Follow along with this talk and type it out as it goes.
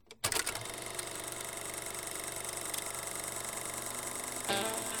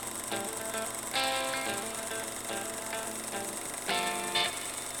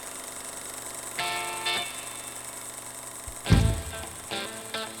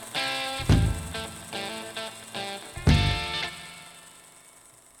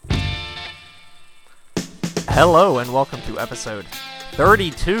Hello and welcome to episode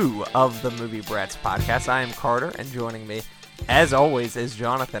 32 of the Movie Brats podcast. I am Carter, and joining me, as always, is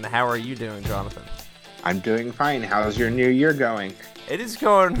Jonathan. How are you doing, Jonathan? I'm doing fine. How's your new year going? It is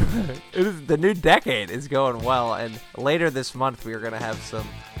going, the new decade is going well, and later this month we are going to have some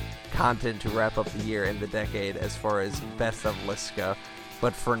content to wrap up the year in the decade as far as best of lists go.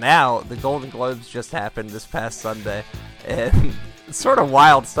 But for now, the Golden Globes just happened this past Sunday, and sort of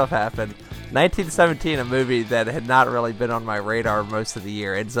wild stuff happened. 1917, a movie that had not really been on my radar most of the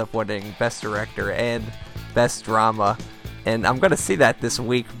year, ends up winning Best Director and Best Drama, and I'm going to see that this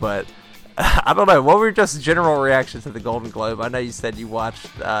week, but I don't know. What were just general reactions to the Golden Globe? I know you said you watched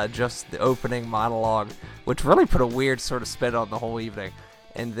just the opening monologue, which really put a weird sort of spin on the whole evening,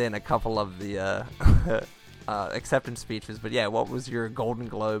 and then a couple of the acceptance speeches, but yeah, what was your Golden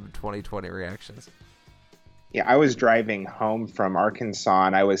Globe 2020 reactions? Yeah, I was driving home from Arkansas,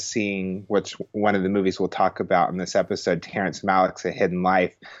 and I was seeing one of the movies we'll talk about in this episode, Terrence Malick's A Hidden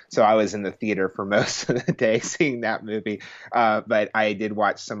Life. So I was in the theater for most of the day seeing that movie. But I did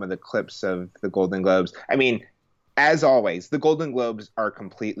watch some of the clips of the Golden Globes. I mean, as always, the Golden Globes are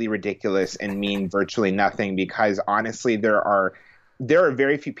completely ridiculous and mean virtually nothing because, honestly, there are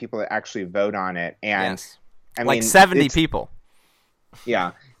very few people that actually vote on it. And yes. I like mean, 70 people.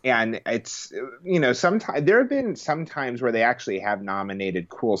 Yeah. And it's, sometimes there have been some times where they actually have nominated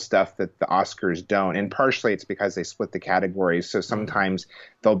cool stuff that the Oscars don't. And partially it's because they split the categories. So sometimes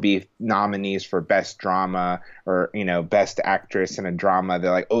there'll be nominees for best drama or, best actress in a drama.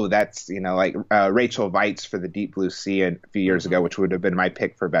 They're like, oh, that's, like Rachel Weisz for The Deep Blue Sea a few years ago, which would have been my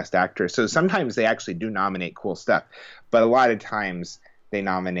pick for best actress. So sometimes they actually do nominate cool stuff. But a lot of times they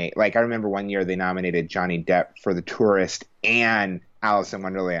nominate, like I remember one year they nominated Johnny Depp for The Tourist and Alice in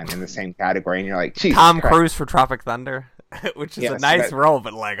Wonderland in the same category, and you're like, Jesus Tom Christ. Cruise for Tropic Thunder, which is a nice role,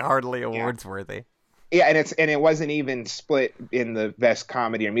 but like hardly awards worthy. Yeah, and it wasn't even split in the best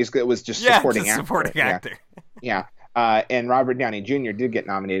comedy or musical. It was just supporting actor. Supporting actor. Yeah. And Robert Downey Jr. did get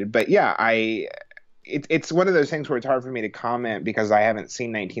nominated, but yeah, it's one of those things where it's hard for me to comment because I haven't seen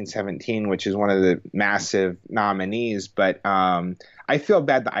 1917, which is one of the massive nominees. But I feel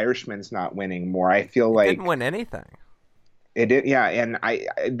bad The Irishman's not winning more. I feel like didn't win anything. It did, yeah, and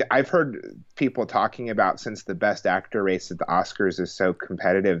I've heard people talking about since the Best Actor race at the Oscars is so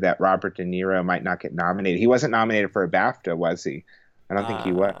competitive that Robert De Niro might not get nominated. He wasn't nominated for a BAFTA, was he? I don't think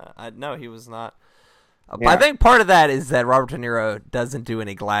he was. No, he was not. Yeah. I think part of that is that Robert De Niro doesn't do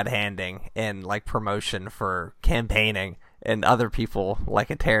any glad handing and like promotion for campaigning, and other people like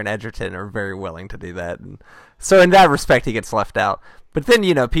a Taron Egerton are very willing to do that. And so in that respect, he gets left out. But then,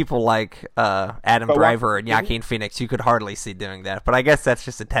 people like Adam Driver and Joaquin Phoenix, you could hardly see doing that. But I guess that's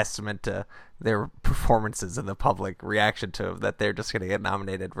just a testament to their performances and the public reaction to them, that they're just going to get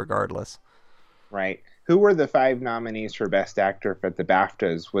nominated regardless. Right. Who were the 5 nominees for Best Actor for the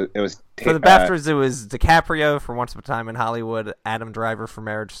BAFTAs? For the BAFTAs, it was DiCaprio for Once Upon a Time in Hollywood, Adam Driver for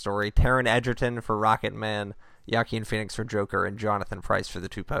Marriage Story, Taron Egerton for Rocket Man, Joaquin Phoenix for Joker, and Jonathan Pryce for The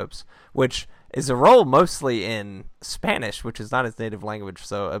Two Popes, which is a role mostly in Spanish, which is not his native language,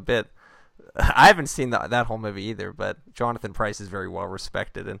 so a bit... I haven't seen that whole movie either, but Jonathan Pryce is very well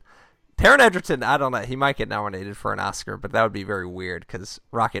respected, and Taron Egerton, I don't know, he might get nominated for an Oscar, but that would be very weird, because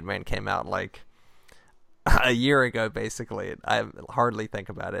Rocket Man came out like a year ago, basically. I hardly think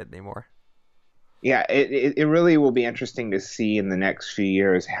about it anymore. Yeah, it really will be interesting to see in the next few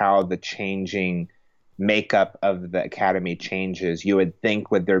years how the changing makeup of the Academy changes. You would think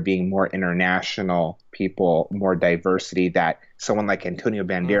with there being more international people, more diversity, that someone like Antonio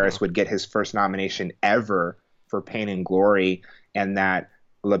Banderas would get his first nomination ever for Pain and Glory, and that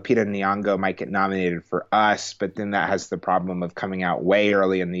Lupita Nyong'o might get nominated for Us, but then that has the problem of coming out way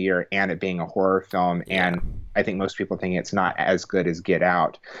early in the year and it being a horror film. Yeah. And I think most people think it's not as good as Get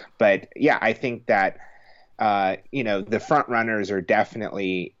Out. But yeah, I think that the front runners are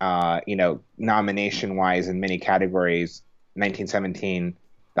definitely, nomination-wise in many categories, 1917,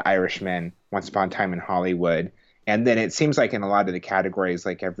 The Irishman, Once Upon a Time in Hollywood. And then it seems like in a lot of the categories,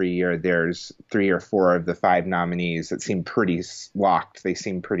 like every year, there's 3 or 4 of the 5 nominees that seem pretty locked. They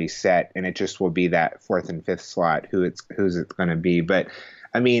seem pretty set, and it just will be that 4th and 5th slot who's it's going to be. But,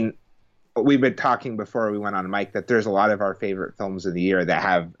 I mean, we've been talking before we went on mic that there's a lot of our favorite films of the year that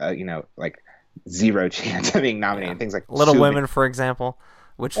have, like zero chance of being nominated. Yeah. Things like Little Women, for example,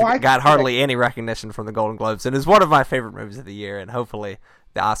 which got hardly any recognition from the Golden Globes, and is one of my favorite movies of the year, and hopefully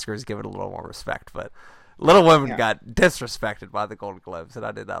the Oscars give it a little more respect. But Little Women got disrespected by the Golden Globes, and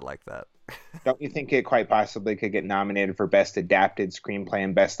I did not like that. Don't you think it quite possibly could get nominated for Best Adapted Screenplay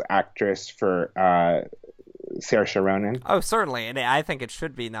and Best Actress for Saoirse Ronan. Oh, certainly, and I think it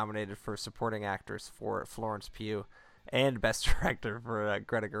should be nominated for supporting actress for Florence Pugh, and best director for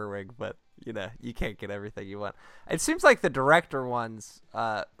Greta Gerwig. But you can't get everything you want. It seems like the director ones,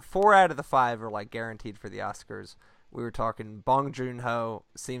 4 out of the 5 are like guaranteed for the Oscars. We were talking Bong Joon-ho.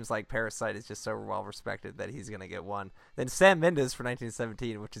 Seems like Parasite is just so well respected that he's gonna get one. Then Sam Mendes for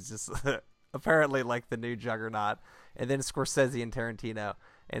 1917, which is just apparently like the new juggernaut. And then Scorsese and Tarantino.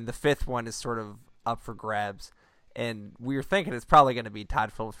 And the 5th one is sort of up for grabs. And we were thinking it's probably going to be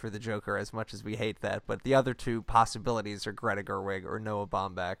Todd Phillips for the Joker, as much as we hate that. But the other 2 possibilities are Greta Gerwig or Noah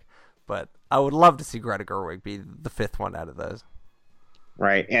Baumbach. But I would love to see Greta Gerwig be the 5th one out of those.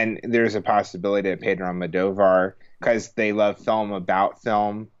 Right, and there's a possibility that Pedro Almodovar, because they love film about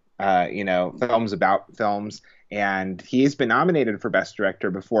film, films about films, and he's been nominated for Best Director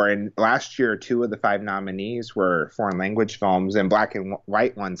before. And last year, 2 of the 5 nominees were foreign language films and black and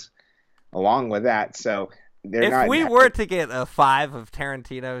white ones along with that. So if we were to get a 5 of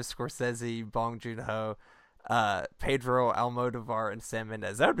Tarantino, Scorsese, Bong Joon-ho, Pedro Almodovar, and Sam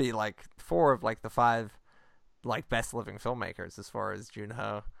Mendes, that would be like 4 of like the 5 like best living filmmakers as far as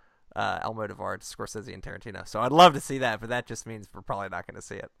Joon-ho, Almodovar, Scorsese, and Tarantino. So I'd love to see that, but that just means we're probably not going to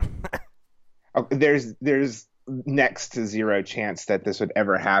see it. There's next to zero chance that this would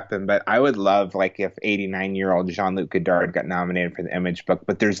ever happen, but I would love like if 89-year-old Jean-Luc Godard got nominated for The Image Book,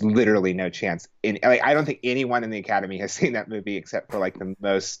 but there's literally no chance. I don't think anyone in the Academy has seen that movie except for like the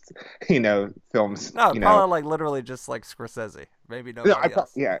most films. No, probably like literally just like Scorsese, maybe nobody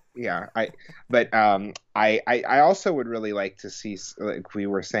else. I also would really like to see, like we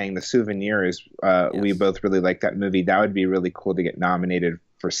were saying, The Souvenirs. Yes. We both really like that movie. That would be really cool to get nominated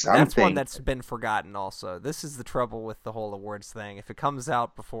for something. That's one that's been forgotten also. This is the trouble with the whole awards thing. If it comes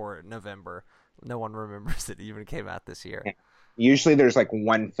out before November, no one remembers it even came out this year. Yeah. Usually there's like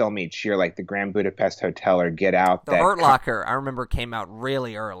one film each year, like the Grand Budapest Hotel or Get Out. The Hurt Locker, I remember, came out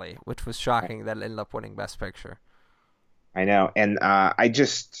really early, which was shocking that it ended up winning Best Picture. I know. And I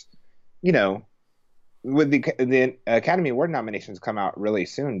just, with the Academy Award nominations come out really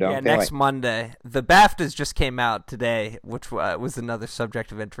soon, don't they? Yeah, next Monday. The BAFTAs just came out today, which was another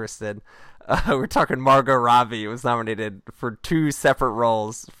subject of interest in. We're talking Margot Robbie was nominated for 2 separate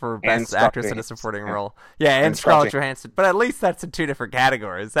roles for Best Actress in a Supporting Role. Yeah, and Scarlett Johansson. But at least that's in 2 different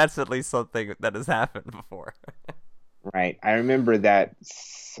categories. That's at least something that has happened before. Right. I remember that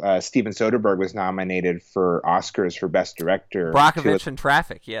Steven Soderbergh was nominated for Oscars for Best Director. Brockovich in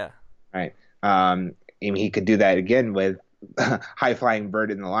Traffic, yeah. Right. He could do that again with High Flying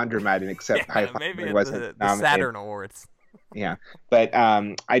Bird in the Laundromat, and except High Flying Bird wasn't the Saturn Awards. Yeah, but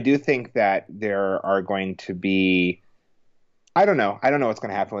I do think that there are going to be. I don't know what's going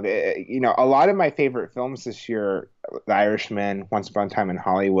to happen with it. A lot of my favorite films this year, The Irishman, Once Upon a Time in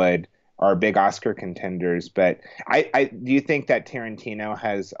Hollywood, are big Oscar contenders. But I do you think that Tarantino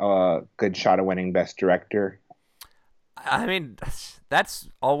has a good shot of winning Best Director? I mean, that's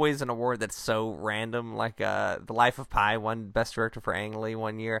always an award that's so random. Like The Life of Pi won Best Director for Ang Lee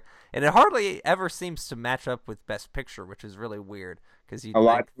one year, and it hardly ever seems to match up with Best Picture, which is really weird. Because a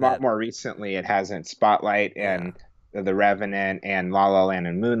lot more recently, it hasn't. Spotlight and The Revenant and La La Land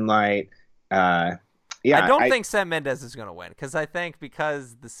and Moonlight. I don't think Sam Mendes is going to win, because I think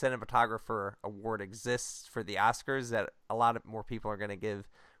because the cinematographer award exists for the Oscars, that a lot of more people are going to give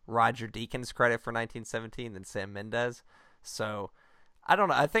Roger Deakins credit for 1917 than Sam Mendes. So I don't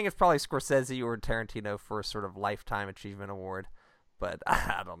know. I think it's probably Scorsese or Tarantino for a sort of Lifetime Achievement Award. But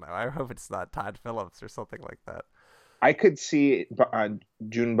I don't know. I hope it's not Todd Phillips or something like that. I could see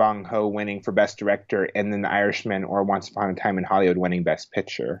Jun Bong-ho winning for Best Director, and then The Irishman or Once Upon a Time in Hollywood winning Best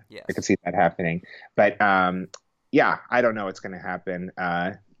Picture. Yes. I could see that happening. But I don't know what's going to happen.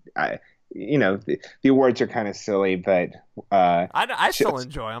 The awards are kind of silly, but I still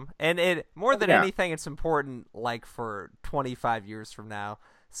enjoy them, and it more than anything, it's important. Like for 25 years from now,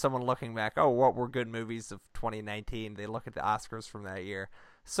 someone looking back, what were good movies of 2019? They look at the Oscars from that year.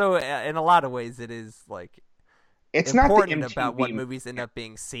 So in a lot of ways, it is like it's important not about what movies end up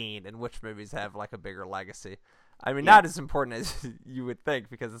being seen and which movies have like a bigger legacy. I mean, not as important as you would think,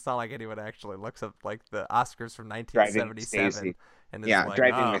 because it's not like anyone actually looks up like the Oscars from 1977. And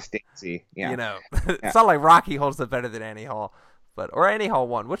Driving Miss Daisy. Yeah, it's not like Rocky holds up better than Annie Hall, or Annie Hall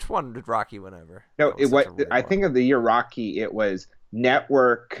won. Which one did Rocky win over? No, I think of the year Rocky, it was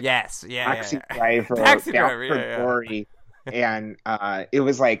Network. Yes, Taxi Driver, Taxi Driver, Dory, and it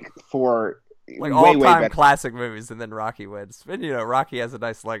was like for like all-time classic movies, and then Rocky wins. And Rocky has a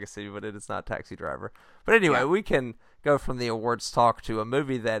nice legacy, but it is not Taxi Driver. But anyway, we can go from the awards talk to a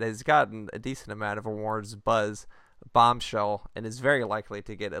movie that has gotten a decent amount of awards buzz Bombshell, and is very likely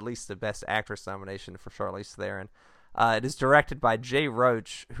to get at least the Best Actress nomination for Charlize Theron. It is directed by Jay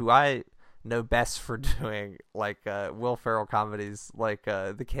Roach, who I know best for doing like Will Ferrell comedies like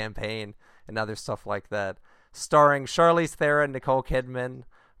The Campaign and other stuff like that, starring Charlize Theron, Nicole Kidman,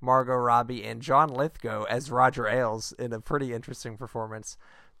 Margot Robbie, and John Lithgow as Roger Ailes in a pretty interesting performance,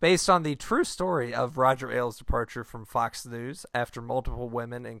 based on the true story of Roger Ailes' departure from Fox News after multiple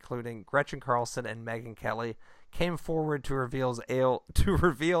women, including Gretchen Carlson and Megyn Kelly, came forward to reveal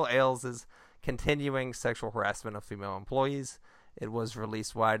Ailes' continuing sexual harassment of female employees. It was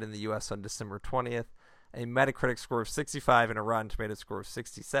released wide in the U.S. on December 20th, a Metacritic score of 65 and a Rotten Tomatoes score of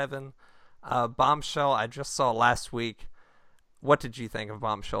 67. Bombshell, I just saw last week. What did you think of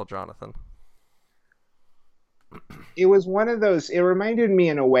Bombshell, Jonathan? It was one of those, it reminded me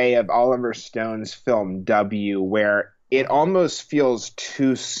in a way of Oliver Stone's film W, where it almost feels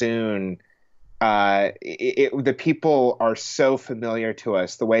too soon. The people are so familiar to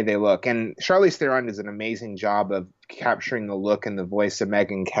us, the way they look. And Charlize Theron does an amazing job of capturing the look and the voice of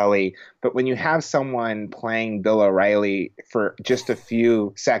Megyn Kelly. But when you have someone playing Bill O'Reilly for just a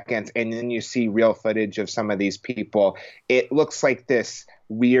few seconds, and then you see real footage of some of these people, it looks like this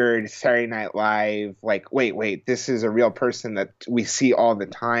weird Saturday Night Live, like, wait, this is a real person that we see all the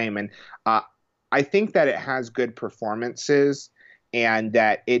time. And I think that it has good performances, and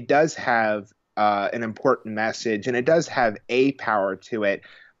that it does have an important message, and it does have a power to it,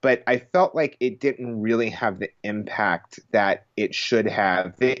 but I felt like it didn't really have the impact that it should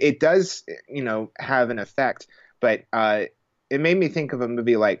have. It does, have an effect, but it made me think of a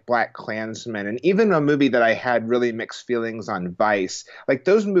movie like Black Klansman, and even a movie that I had really mixed feelings on, Vice. Like,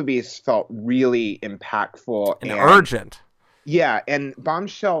 those movies felt really impactful and urgent. Yeah, and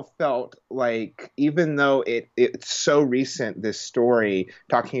Bombshell felt like, even though it's so recent, this story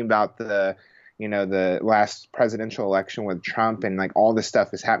talking about the last presidential election with Trump, and like all this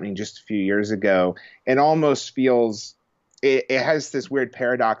stuff is happening just a few years ago, it almost feels, it has this weird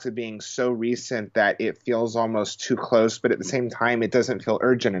paradox of being so recent that it feels almost too close, but at the same time, it doesn't feel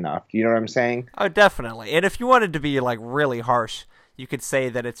urgent enough. Do you know what I'm saying? Oh, definitely. And if you wanted to be like really harsh, you could say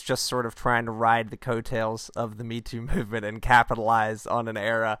that it's just sort of trying to ride the coattails of the Me Too movement and capitalize on an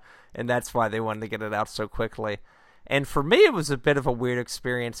era, and that's why they wanted to get it out so quickly. And for me, it was a bit of a weird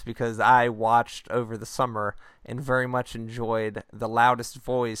experience because I watched over the summer and very much enjoyed The Loudest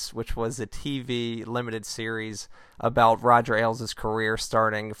Voice, which was a TV limited series about Roger Ailes' career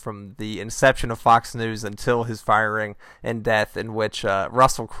starting from the inception of Fox News until his firing and death, in which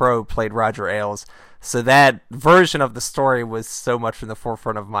Russell Crowe played Roger Ailes. So that version of the story was so much in the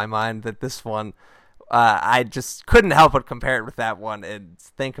forefront of my mind that this one, I just couldn't help but compare it with that one and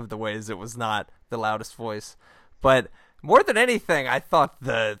think of the ways it was not The Loudest Voice. But more than anything, I thought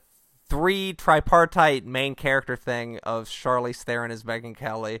the three tripartite main character thing of Charlize Theron as Megyn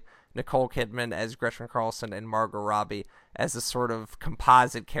Kelly, Nicole Kidman as Gretchen Carlson, and Margot Robbie as a sort of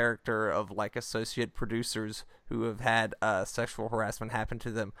composite character of like associate producers who have had sexual harassment happen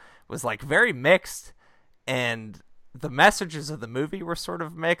to them was like very mixed, and the messages of the movie were sort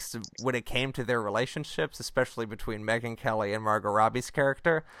of mixed when it came to their relationships, especially between Megyn Kelly and Margot Robbie's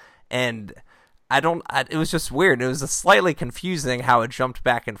character. And it was just weird. It was slightly confusing how it jumped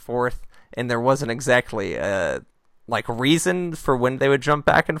back and forth, and there wasn't exactly a reason for when they would jump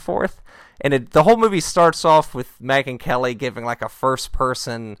back and forth. And the whole movie starts off with Megyn Kelly giving like a first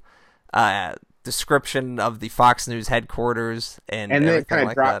person description of the Fox News headquarters, and then it kind of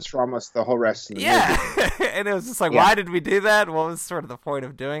like drops for almost the whole rest of the movie. And it was just like, why did we do that? What was sort of the point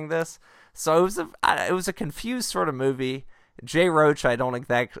of doing this? So it was a confused sort of movie. Jay Roach, I don't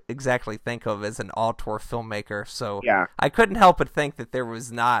exactly think of as an auteur filmmaker, so I couldn't help but think that there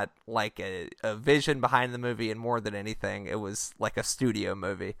was not like a vision behind the movie, and more than anything, it was like a studio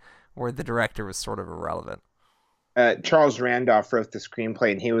movie where the director was sort of irrelevant. Charles Randolph wrote the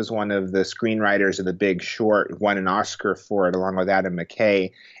screenplay, and he was one of the screenwriters of The Big Short, won an Oscar for it along with Adam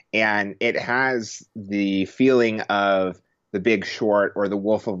McKay, and it has the feeling of The Big Short or The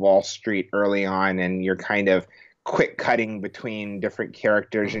Wolf of Wall Street early on, and you're kind of quick cutting between different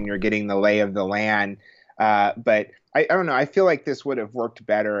characters and you're getting the lay of the land. But I don't know. I feel like this would have worked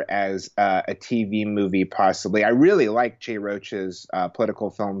better as a TV movie, possibly. I really like Jay Roach's political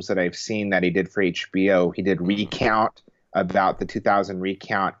films that I've seen that he did for HBO. He did Recount, about the 2000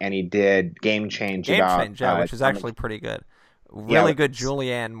 recount, and he did Game Change, which is actually pretty good. Really good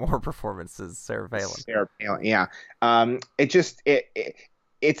Julianne Moore performances, Sarah Palin. Yeah.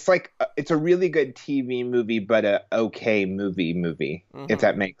 It's like it's a really good TV movie, but a okay movie, if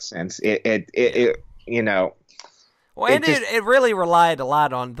that makes sense. Well, it and just it really relied a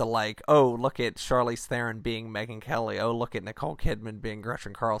lot on the like, oh, look at Charlize Theron being Megyn Kelly. Oh, look at Nicole Kidman being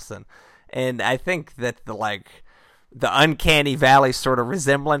Gretchen Carlson. And I think that the uncanny valley sort of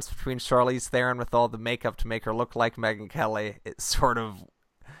resemblance between Charlize Theron with all the makeup to make her look like Megyn Kelly, it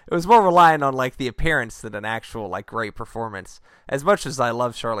was more reliant on like the appearance than an actual like great performance. As much as I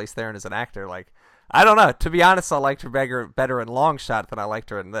love Charlize Theron as an actor, like I don't know. To be honest, I liked her better in Long Shot than I liked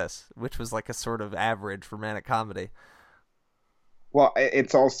her in this, which was like a sort of average romantic comedy. well,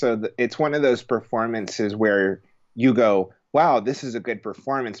 it's also it's one of those performances where you go, "Wow, this is a good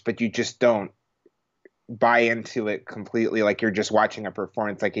performance," but you just don't buy into it completely, like you're just watching a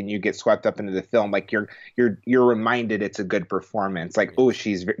performance, like, and you get swept up into the film, like you're reminded it's a good performance, like, oh,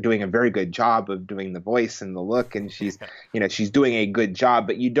 she's doing a very good job of doing the voice and the look, and she's she's doing a good job,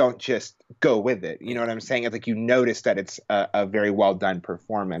 but you don't just go with it, you know what I'm saying? It's like you notice that it's a very well done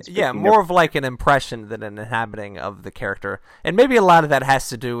performance. Yeah, more of like an impression than an inhabiting of the character, and maybe a lot of that has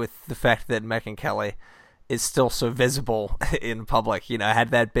to do with the fact that Megyn Kelly is still so visible in public. Had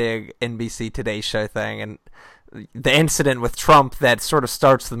that big NBC Today Show thing, and the incident with Trump that sort of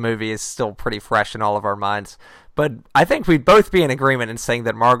starts the movie is still pretty fresh in all of our minds. But I think we'd both be in agreement in saying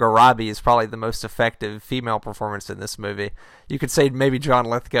that Margot Robbie is probably the most effective female performance in this movie. You could say maybe John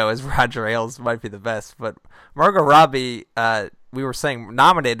Lithgow as Roger Ailes might be the best, but Margot Robbie, we were saying,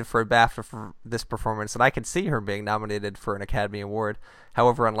 nominated for a BAFTA for this performance, and I can see her being nominated for an Academy Award,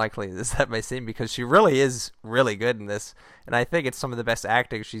 however unlikely as that may seem, because she really is really good in this, and I think it's some of the best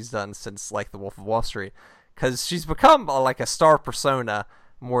acting she's done since like The Wolf of Wall Street, because she's become like a star persona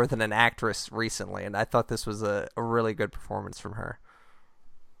more than an actress recently, and I thought this was a really good performance from her.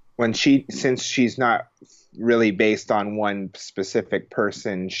 Since she's not really based on one specific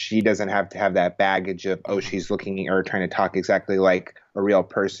person, she doesn't have to have that baggage of, oh, she's looking or trying to talk exactly like a real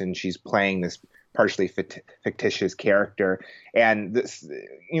person. She's playing this partially fictitious character. And this,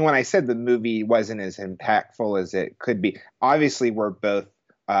 when I said the movie wasn't as impactful as it could be, obviously we're both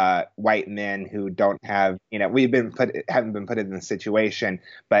white men who don't have, haven't been put in the situation.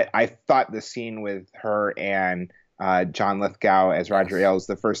 But I thought the scene with her and John Lithgow as Roger Ailes,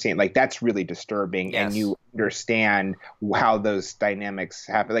 the first scene, like, that's really disturbing. Yes. And you understand how those dynamics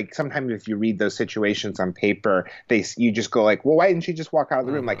happen. Like, sometimes if you read those situations on paper, you just go like, well, why didn't she just walk out of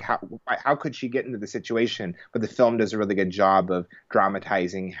the room? Like, how could she get into the situation? But the film does a really good job of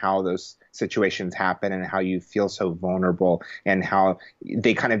dramatizing how those situations happen and how you feel so vulnerable, and how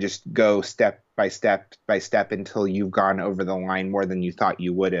they kind of just go step by step by step until you've gone over the line more than you thought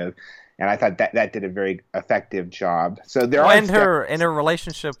you would have. And I thought that did a very effective job. So there are her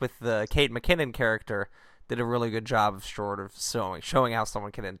relationship with the Kate McKinnon character did a really good job of sort of showing how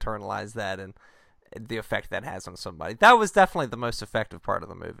someone can internalize that and the effect that has on somebody. That was definitely the most effective part of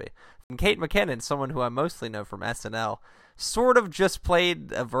the movie. And Kate McKinnon, someone who I mostly know from SNL, sort of just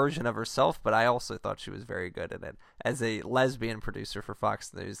played a version of herself, but I also thought she was very good in it as a lesbian producer for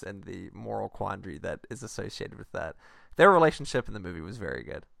Fox News, and the moral quandary that is associated with that. Their relationship in the movie was very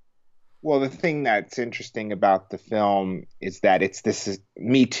good. Well, the thing that's interesting about the film is that this is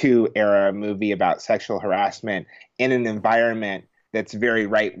Me Too era movie about sexual harassment in an environment that's very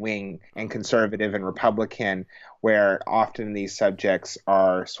right-wing and conservative and Republican, where often these subjects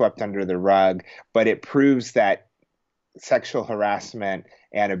are swept under the rug. But it proves that sexual harassment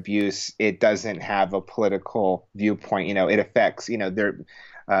and abuse, it doesn't have a political viewpoint. It affects, there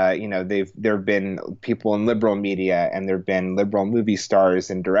have been people in liberal media, and there have been liberal movie stars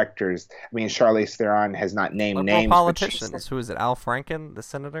and directors. I mean, Charlize Theron has not named liberal names. Politicians. Who is it? Al Franken, the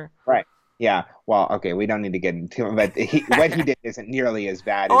senator? Right. Yeah. Well, okay, we don't need to get into it, but what he did isn't nearly as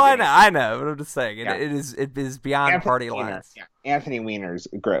bad. Oh, I know, but I'm just saying it is beyond Anthony party Weiner, lines. Yeah. Anthony Weiner's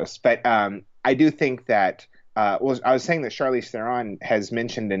gross, but I do think that. I was saying that Charlize Theron has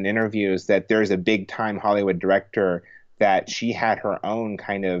mentioned in interviews that there's a big time Hollywood director that she had her own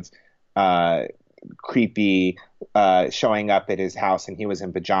kind of creepy showing up at his house, and he was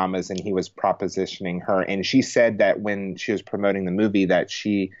in pajamas and he was propositioning her. And she said that when she was promoting the movie that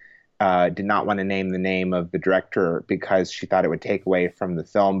she did not want to name the name of the director because she thought it would take away from the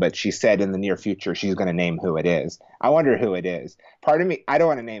film. But she said in the near future she's going to name who it is. I wonder who it is. Part of me, I don't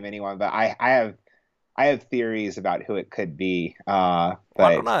want to name anyone, but I have theories about who it could be. But well,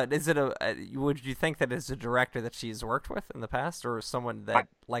 I don't know. Is it would you think that it's a director that she's worked with in the past, or someone that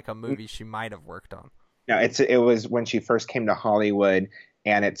like a movie she might have worked on? No, it was when she first came to Hollywood,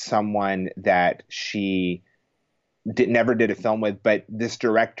 and it's someone that she never did a film with, but this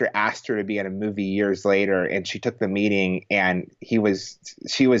director asked her to be in a movie years later, and she took the meeting, and she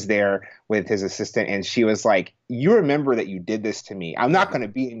was there with his assistant, and she was like, "You remember that you did this to me? I'm not going to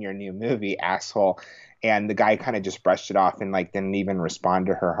be in your new movie, asshole." and the guy kind of just brushed it off and like didn't even respond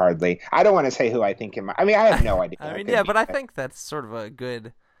to her hardly. I don't want to say who I think it might. I mean, I have no idea. I mean, yeah, but I think that's sort of a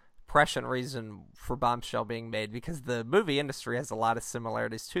good prescient reason for Bombshell being made, because the movie industry has a lot of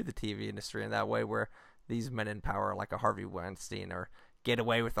similarities to the TV industry in that way, where these men in power, like a Harvey Weinstein, or get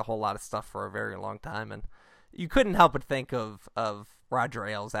away with a whole lot of stuff for a very long time, and you couldn't help but think of Roger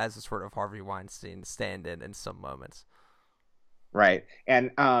Ailes as a sort of Harvey Weinstein stand-in in some moments. Right.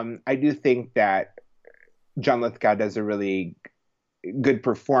 And I do think that John Lithgow does a really good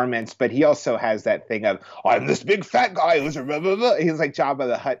performance, but he also has that thing of, I'm this big fat guy who's a blah, blah, blah. He's like Jabba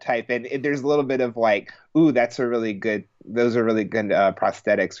the Hutt type. And there's a little bit of like, ooh, those are really good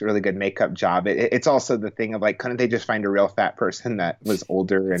prosthetics, really good makeup job. It's also the thing of like, couldn't they just find a real fat person that was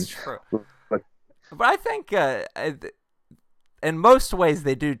older? And true. But I think in most ways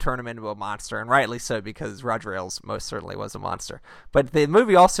they do turn him into a monster, and rightly so, because Roger Ailes most certainly was a monster. But the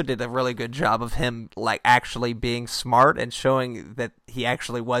movie also did a really good job of him like actually being smart and showing that he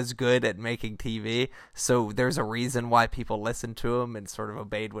actually was good at making TV. So there's a reason why people listened to him and sort of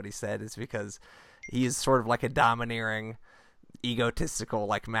obeyed what he said, is because he is sort of like a domineering, egotistical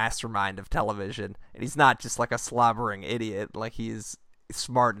like mastermind of television, and he's not just like a slobbering idiot. Like, he's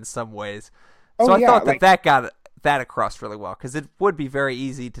smart in some ways. So I thought that got that across really well, because it would be very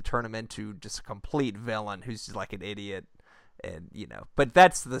easy to turn him into just a complete villain who's just like an idiot, and but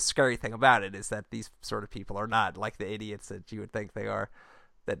that's the scary thing about it, is that these sort of people are not like the idiots that you would think they are,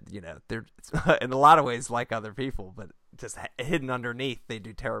 that they're in a lot of ways like other people, but just hidden underneath they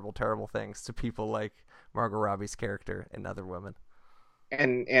do terrible things to people like Margot Robbie's character and other women.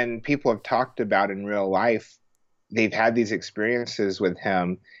 And people have talked about in real life, they've had these experiences with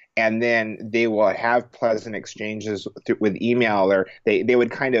him, and then they will have pleasant exchanges with email, or they would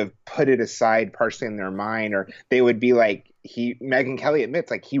kind of put it aside partially in their mind, or they would be like, Megyn Kelly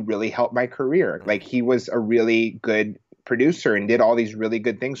admits, like, he really helped my career. Like, he was a really good producer and did all these really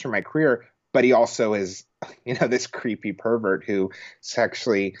good things for my career, but he also is, this creepy pervert who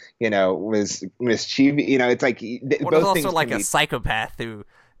sexually, was mischievous. It's like, well, both also things like a psychopath who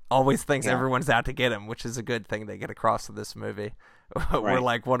always thinks everyone's out to get him, which is a good thing they get across in this movie. Where Right.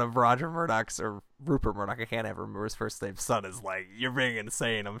 like one of Roger Murdoch's, or Rupert Murdoch, I can't ever remember his first name, son is like, you're being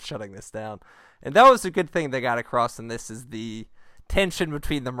insane, I'm shutting this down. And that was a good thing they got across in this, is the tension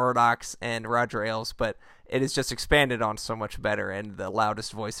between the Murdochs and Roger Ailes, but it is just expanded on so much better in the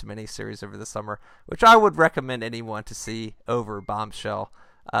Loudest Voice miniseries over the summer, which I would recommend anyone to see over Bombshell,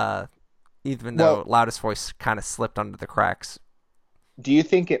 even though Loudest Voice kind of slipped under the cracks. Do you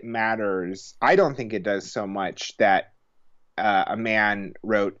think it matters? I don't think it does so much that a man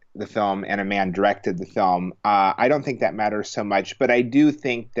wrote the film and a man directed the film. I don't think that matters so much, but I do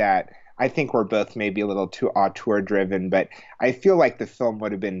think that I think we're both maybe a little too auteur driven, but I feel like the film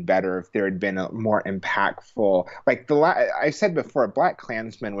would have been better if there had been a more impactful, like I said before, Black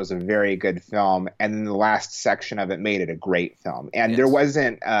Klansman was a very good film, and the last section of it made it a great film. And there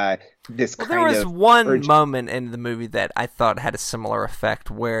wasn't this kind of... There was one moment in the movie that I thought had a similar effect,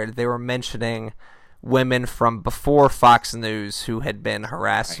 where they were mentioning women from before Fox News who had been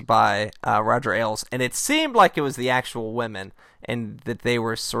harassed by Roger Ailes, and it seemed like it was the actual women, and that they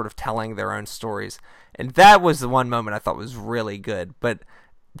were sort of telling their own stories. And that was the one moment I thought was really good, but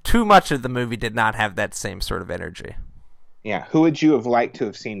too much of the movie did not have that same sort of energy. Yeah, who would you have liked to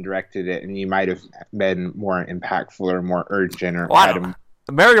have seen directed it, and you might have been more impactful or more urgent, or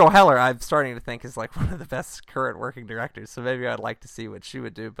Mariel Heller, I'm starting to think, is like one of the best current working directors, so maybe I'd like to see what she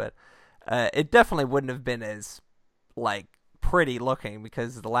would do, but it definitely wouldn't have been as like pretty looking,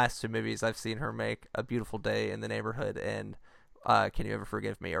 because the last two movies I've seen her make, A Beautiful Day in the Neighborhood and Can You Ever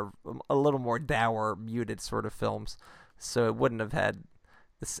Forgive Me, are a little more dour, muted sort of films. So it wouldn't have had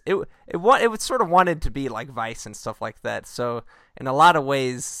this. It would sort of wanted to be like Vice and stuff like that. So in a lot of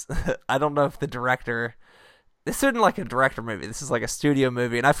ways, I don't know if the director. This isn't like a director movie. This is like a studio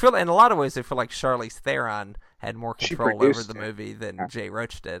movie, and I feel in a lot of ways I feel like Charlize Theron had more control over the movie than Jay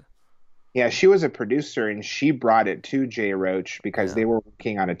Roach did. Yeah, she was a producer, and she brought it to Jay Roach because they were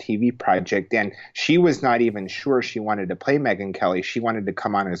working on a TV project, and she was not even sure she wanted to play Megyn Kelly. She wanted to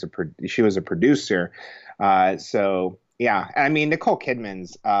come on as she was a producer. So yeah, I mean, Nicole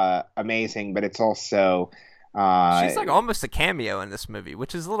Kidman's amazing, but it's also she's like almost a cameo in this movie,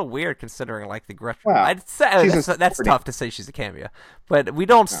 which is a little weird considering like the well, I'd say that's tough to say she's a cameo, but we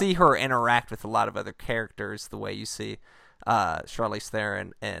don't see her interact with a lot of other characters the way you see Charlize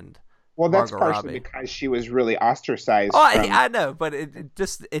Theron and. Well, that's Margot partially Robbie. because she was really ostracized. I know, but it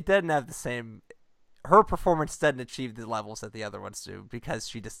doesn't have the same. Her performance doesn't achieve the levels that the other ones do, because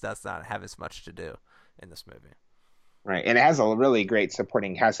she just does not have as much to do in this movie. Right, and it has a really great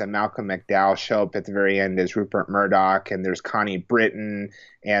supporting cast. And Malcolm McDowell show up at the very end as Rupert Murdoch, and there's Connie Britton,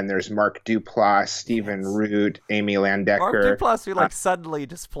 and there's Mark Duplass, Stephen Yes. Root, Amy Mark Landecker. Duplass, who Uh, like suddenly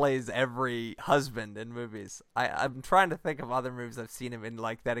just plays every husband in movies. I'm trying to think of other movies I've seen him in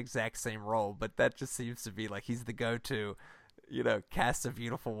like that exact same role, but that just seems to be like he's the go-to, cast a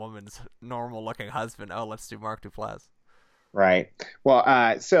beautiful woman's normal-looking husband. Oh, let's do Mark Duplass. right. Well,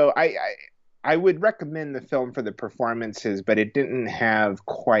 I would recommend the film for the performances, but it didn't have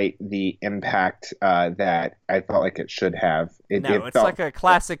quite the impact that I felt like it should have. No, It it's felt like a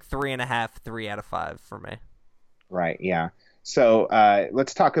classic 3.5, 3 out of 5 for me. right, yeah. So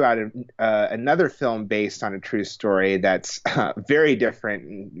let's talk about another film based on a true story that's very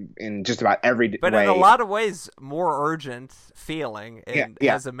different in just about every But in a way. lot of ways, more urgent feeling Yeah, and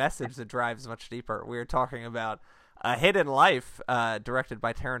yeah. has a message that drives much deeper. We are talking about A Hidden Life, directed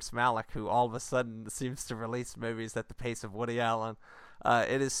by Terrence Malick, who all of a sudden seems to release movies at the pace of Woody Allen.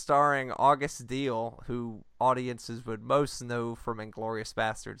 It is starring August Deal, who audiences would most know from Inglourious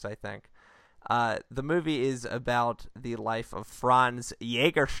Bastards, I think. The movie is about the life of Franz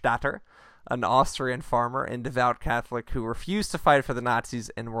Jägerstatter, an Austrian farmer and devout Catholic who refused to fight for the Nazis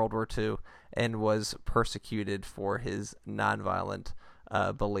in World War II and was persecuted for his nonviolent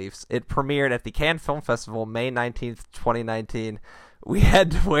beliefs. It premiered at the Cannes Film Festival May 19th, 2019. We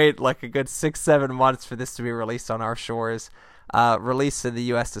had to wait like a good 6-7 months for this to be released on our shores. Released in the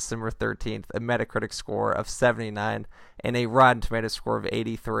U.S. December 13th, a Metacritic score of 79 and a Rotten Tomatoes score of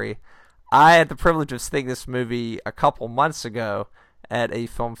 83. I had the privilege of seeing this movie a couple months ago at a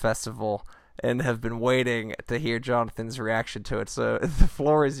film festival and have been waiting to hear Jonathan's reaction to it. So the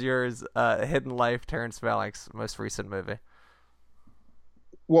floor is yours. Hidden Life, Terrence Malick's most recent movie.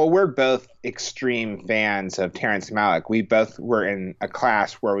 Well, we're both extreme fans of Terrence Malick. We both were in a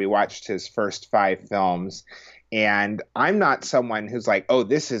class where we watched his first five films. And I'm not someone who's like, oh,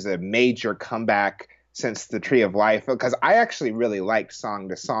 this is a major comeback since The Tree of Life, because I actually really liked Song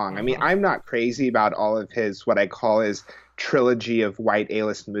to Song. I mean, Mm-hmm. I'm not crazy about all of his, what I call his trilogy of white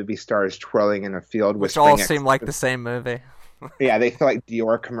A-list movie stars twirling in a field with Which all string seem like the same movie. yeah, they feel like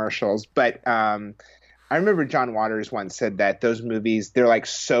Dior commercials. But I remember John Waters once said that those movies, they're like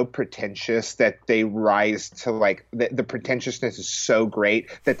so pretentious that they rise to like the pretentiousness is so great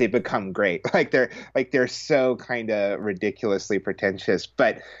that they become great. Like they're so kind of ridiculously pretentious.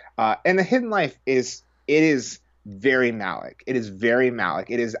 But and The Hidden Life is very Malick. It is very Malick.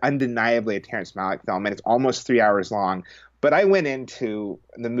 It is undeniably a Terrence Malick film, and it's almost 3 hours long. But I went into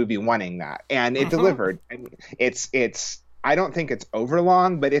the movie wanting that, and it Mm-hmm. delivered. I mean, it's I don't think it's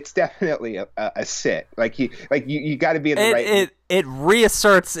overlong, but it's definitely a sit. You got to be in the It right. it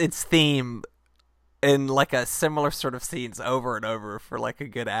reasserts its theme in like a similar sort of scenes over and over for like a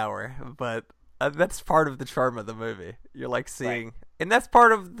good hour, but that's part of the charm of the movie. You're like Right. seeing, and that's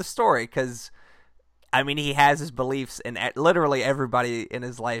part of the story because I mean he has his beliefs, and literally everybody in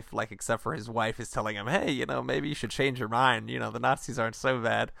his life, like except for his wife, is telling him, "Hey, maybe you should change your mind. The Nazis aren't so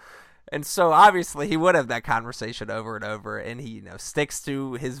bad." And so obviously he would have that conversation over and over, and he sticks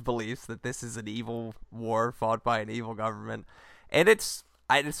to his beliefs that this is an evil war fought by an evil government, and it's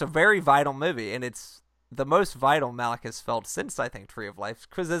a very vital movie, and it's the most vital Malick has felt since I think Tree of Life,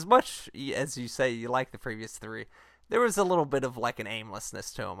 because as much as you say you like the previous three, there was a little bit of like an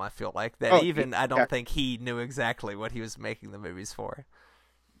aimlessness to him. I feel like that Oh, even I yeah, don't think he knew exactly what he was making the movies for.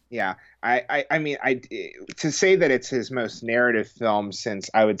 yeah. I mean, to say that it's his most narrative film since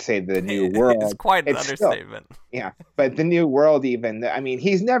I would say The New It's World, quite an it's still understatement. yeah. But The New World, even I mean,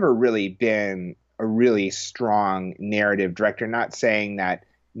 he's never really been a really strong narrative director. Not saying that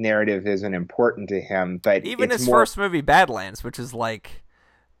narrative isn't important to him, but Even it's his more first movie, Badlands, which is like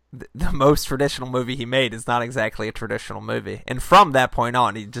the most traditional movie he made, is not exactly a traditional movie. And from that point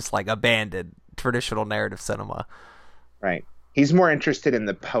on, he just like abandoned traditional narrative cinema. right. He's more interested in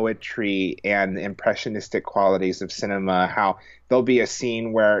the poetry and the impressionistic qualities of cinema. How there'll be a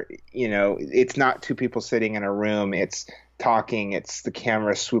scene where, it's not two people sitting in a room, it's talking, it's the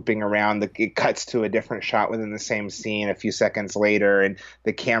camera swooping around, it cuts to a different shot within the same scene a few seconds later, and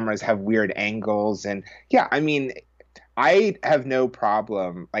the cameras have weird angles. And yeah, I mean, I have no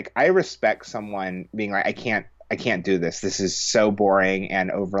problem. Like, I respect someone being like, I can't do this. This is so boring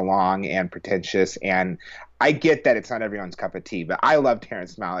and overlong and pretentious. And I get that it's not everyone's cup of tea, but I love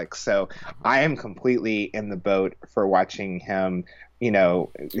Terrence Malick, so I am completely in the boat for watching him,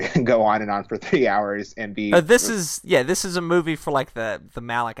 go on and on for 3 hours and be This is a movie for like the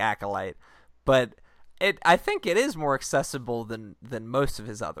Malick acolyte, but I think it is more accessible than most of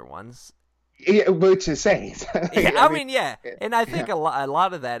his other ones. yeah, which is saying. Yeah, I I mean, mean, yeah, and I yeah, think a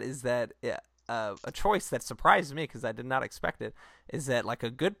lot of that is that, yeah, a choice that surprised me because I did not expect it, is that like a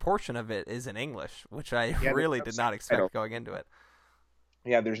good portion of it is in English, which I really did not expect going into it.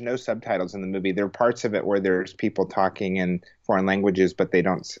 Yeah, there's no subtitles in the movie. There are parts of it where there's people talking in foreign languages, but they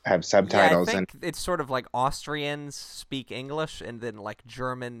don't have subtitles. Yeah, I think it's sort of like Austrians speak English, and then like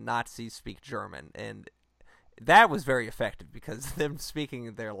German Nazis speak German, and that was very effective because them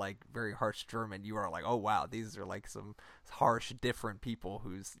speaking their like very harsh German, you are like, oh wow, these are like some harsh, different people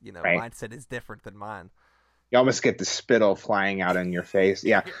whose Right. mindset is different than mine. You almost get the spittle flying out in your face.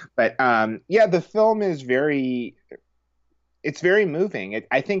 Yeah, but yeah, the film is it's very moving.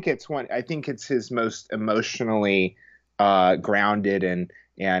 I think it's his most emotionally grounded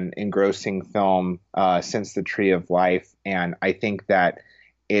and engrossing film since The Tree of Life, and I think that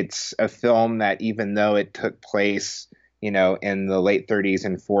it's a film that even though it took place, in the late 30s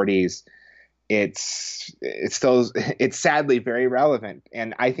and 40s, it's sadly very relevant,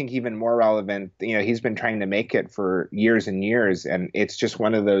 and I think even more relevant. He's been trying to make it for years and years, and it's just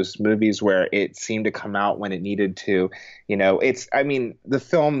one of those movies where it seemed to come out when it needed to. The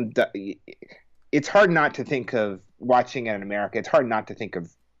film. It's hard not to think of watching it in America. It's hard not to think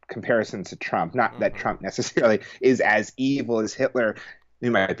of comparisons to Trump. Not that Trump necessarily is as evil as Hitler. We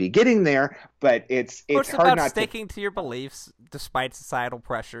might be getting there, but it's hard about not sticking to your beliefs despite societal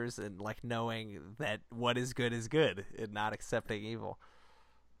pressures and like knowing that what is good and not accepting evil.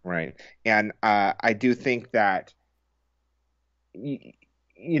 Right, and I do think that he's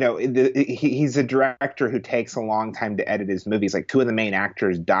a director who takes a long time to edit his movies. Like, two of the main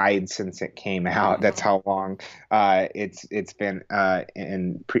actors died since it came out. That's how long it's been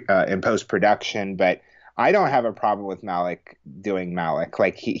in post production, but. I don't have a problem with Malick doing Malick.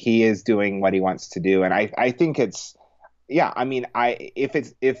 Like he is doing what he wants to do, and I think it's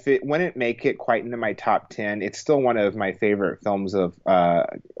if it wouldn't make it quite into my top 10, it's still one of my favorite films of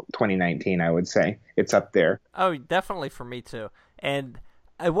 2019. I would say it's up there. Oh, definitely for me too. And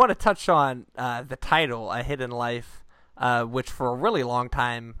I want to touch on the title, A Hidden Life, which for a really long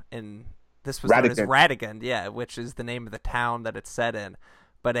time this was known as Ratigan, yeah, which is the name of the town that it's set in.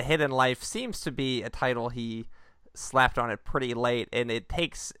 But A Hidden Life seems to be a title he slapped on it pretty late, and it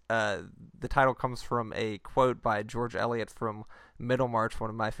takes the title comes from a quote by George Eliot from Middlemarch,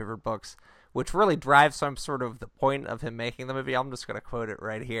 one of my favorite books, which really drives some sort of the point of him making the movie. I'm just going to quote it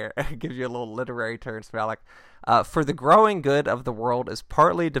right here. Give you a little literary turn, Malick. For the growing good of the world is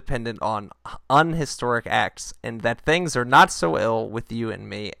partly dependent on unhistoric acts, and that things are not so ill with you and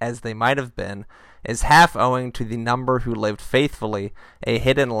me as they might have been, is half owing to the number who lived faithfully a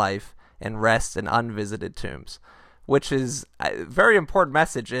hidden life and rest in unvisited tombs, which is a very important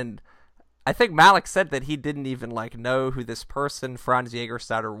message. And I think Malick said that he didn't even know who this person Franz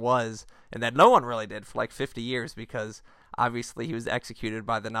Jägerstätter was, and that no one really did for 50 years because obviously he was executed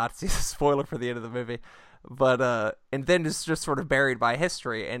by the Nazis. Spoiler for the end of the movie. But and then is just sort of buried by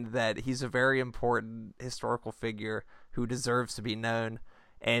history, and that he's a very important historical figure who deserves to be known.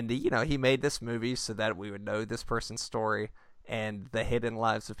 And, he made this movie so that we would know this person's story, and the hidden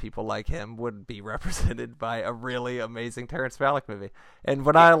lives of people like him would be represented by a really amazing Terrence Malick movie. And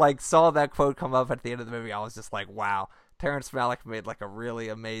when I, saw that quote come up at the end of the movie, I was just like, wow, Terrence Malick made, a really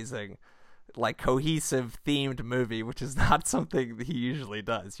amazing, cohesive, themed movie, which is not something that he usually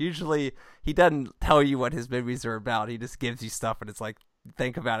does. Usually, he doesn't tell you what his movies are about. He just gives you stuff, and it's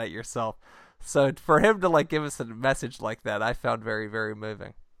think about it yourself. So for him to give us a message like that, I found very, very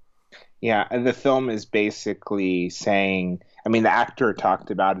moving. Yeah, and the film is basically saying, the actor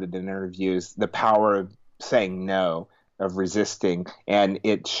talked about it in interviews, the power of saying no, of resisting, and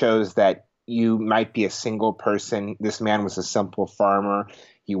it shows that you might be a single person. This man was a simple farmer.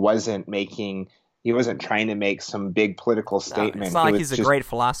 He wasn't trying to make some big political statement. No, it's not he's a great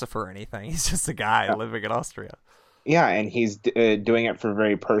philosopher or anything. He's just a guy living in Austria. Yeah, and he's doing it for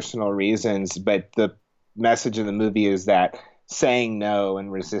very personal reasons. But the message of the movie is that saying no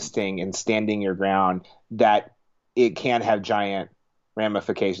and resisting and standing your ground, that it can have giant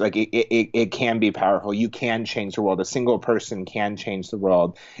ramifications. It can be powerful. You can change the world. A single person can change the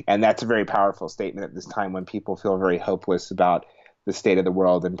world. And that's a very powerful statement at this time when people feel very hopeless about the state of the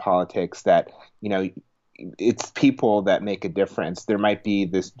world and politics, that, it's people that make a difference. There might be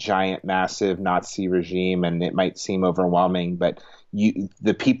this giant, massive Nazi regime, and it might seem overwhelming, but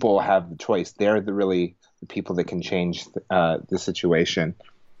the people have the choice. They're the people that can change the situation.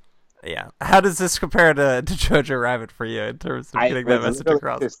 Yeah. How does this compare to Jojo Rabbit for you in terms of getting that message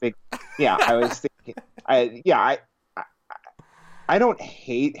across? I was thinking. I don't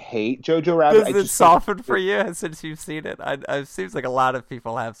hate Jojo Rabbit. Does it soften for you since you've seen it? It seems like a lot of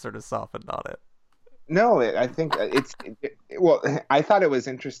people have sort of softened on it. No, I think well, I thought it was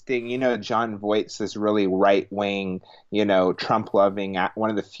interesting. John Voight's this really right wing, Trump loving, one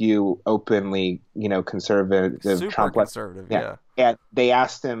of the few openly, conservative Super Trump. conservative, Yeah. yeah. And they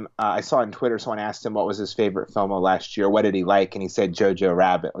asked him, I saw on Twitter, someone asked him what was his favorite film of last year. What did he like? And he said Jojo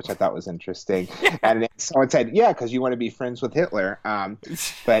Rabbit, which I thought was interesting. And then someone said, yeah, because you want to be friends with Hitler.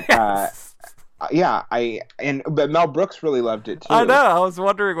 But yeah, but Mel Brooks really loved it too. I know. I was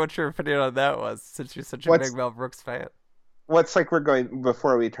wondering what your opinion on that was, since you're such a big Mel Brooks fan. What's like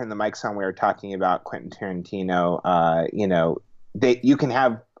before we turn the mics on, we were talking about Quentin Tarantino. You can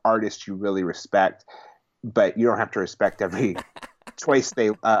have artists you really respect, but you don't have to respect every choice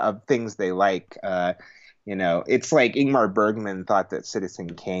of things they like. It's like Ingmar Bergman thought that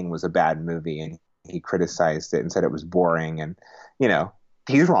Citizen Kane was a bad movie, and he criticized it and said it was boring, and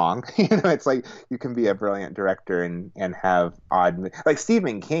he's wrong. It's like you can be a brilliant director and have like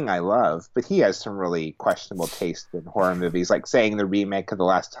Stephen King I love, but he has some really questionable taste in horror movies, like saying the remake of The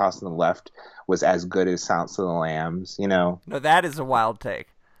Last House on the Left was as good as Silence of the Lambs. No, that is a wild take.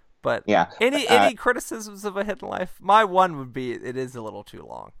 But yeah, any criticisms of A Hidden Life? My one would be it is a little too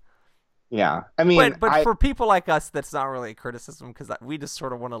long. Yeah, I mean, but for people like us, that's not really a criticism, because we just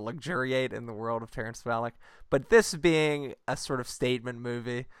sort of want to luxuriate in the world of Terrence Malick. But this being a sort of statement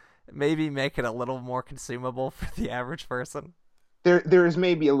movie, maybe make it a little more consumable for the average person. There is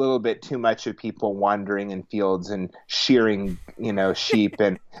maybe a little bit too much of people wandering in fields and shearing, sheep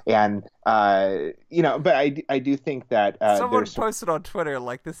but I do think that someone posted on Twitter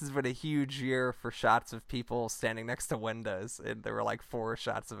like this has been a huge year for shots of people standing next to windows, and there were like 4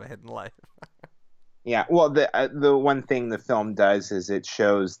 shots of A Hidden Life. Yeah, well, the one thing the film does is it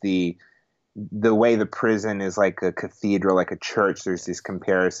shows the way the prison is like a cathedral, like a church. There's these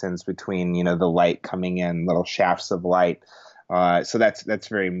comparisons between the light coming in, little shafts of light. So that's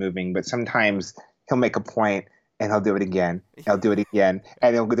very moving. But sometimes he'll make a point and he'll do it again. He'll do it again,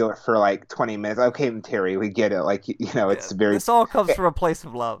 and he'll do it for like 20 minutes. Okay, Terry, we get it. Like it's very. This all comes from a place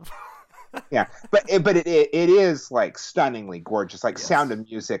of love. Yeah, but it is like stunningly gorgeous, like Sound of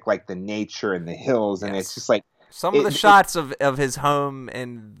Music, like the nature and the hills, and it's just like some of the shots of his home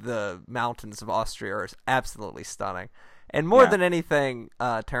in the mountains of Austria are absolutely stunning. And more than anything,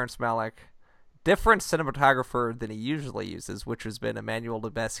 Terrence Malick, different cinematographer than he usually uses, which has been Emmanuel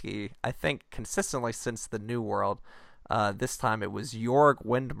Lubezki, I think, consistently since The New World. This time it was Jörg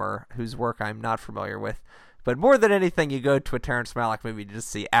Windmer, whose work I'm not familiar with. But more than anything, you go to a Terrence Malick movie to just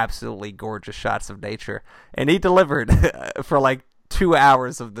see absolutely gorgeous shots of nature. And he delivered for like 2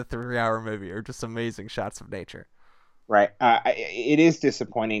 hours of the 3-hour movie, are just amazing shots of nature. Right. It is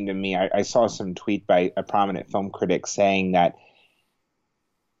disappointing to me. I saw some tweet by a prominent film critic saying that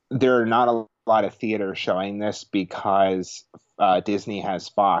there are not a lot of theaters showing this because Disney has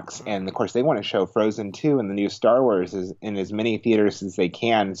Fox. And, of course, they want to show Frozen 2 and the new Star Wars in as many theaters as they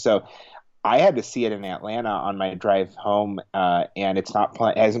can. So I had to see it in Atlanta on my drive home, and it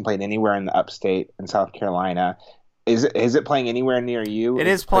hasn't played anywhere in the upstate in South Carolina. Is it playing anywhere near you? It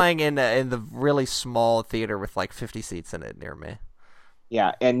is playing in the really small theater with like 50 seats in it near me.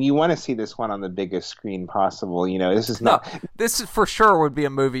 Yeah, and you want to see this one on the biggest screen possible. This is for sure would be a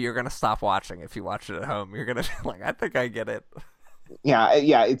movie you're going to stop watching if you watch it at home. You're going to be like, I think I get it.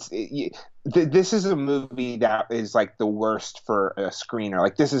 Yeah. This is a movie that is like the worst for a screener.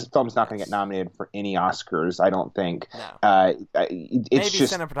 Like film's not going to get nominated for any Oscars, I don't think. No. It's maybe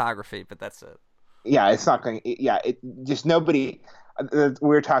just cinematography, but that's it. Yeah, it's not going. Just nobody. We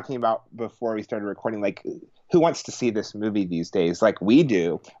were talking about before we started recording, like who wants to see this movie these days? Like we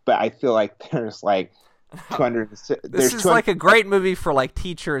do, but I feel like there's like 200. This is like a great movie for like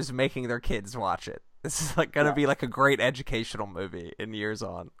teachers making their kids watch it. This is like going to be like a great educational movie in years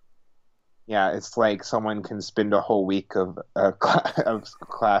on. Yeah, it's like someone can spend a whole week of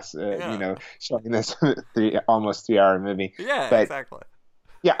class, showing this almost 3-hour movie. Yeah, exactly.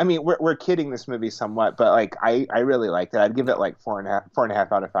 Yeah, I mean, we're kidding this movie somewhat, but like I really liked it. I'd give it like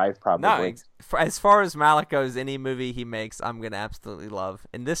 4.5 out of 5 probably. No, as far as Malick goes, any movie he makes, I'm gonna absolutely love.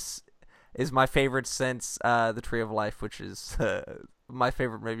 And this is my favorite since The Tree of Life, which is my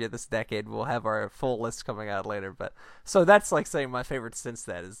favorite movie of this decade. We'll have our full list coming out later, but so that's like saying my favorite since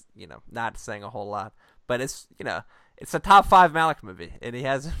that is not saying a whole lot, but it's it's a top 5 Malick movie, and he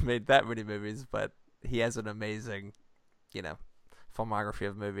hasn't made that many movies, but he has an amazing filmography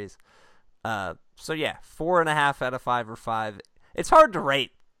of movies. So yeah, 4.5 out of 5 or 5. It's hard to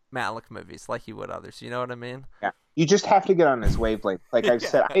rate Malick movies like you would others. You know what I mean? Yeah. You just have to get on his wavelength. Like I've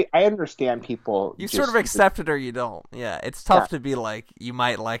said, I understand people. You sort of accept it or you don't. Yeah, it's tough to be like, you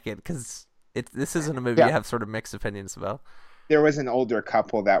might like it because this isn't a movie you have sort of mixed opinions about. there was an older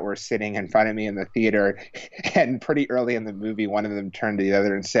couple that were sitting in front of me in the theater, and pretty early in the movie, one of them turned to the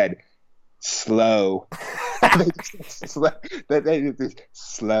other and said, "Slow." They just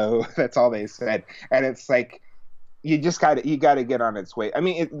slow. That's all they said, and it's like you got to get on its way. I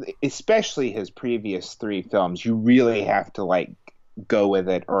mean, especially his previous three films, you really have to like go with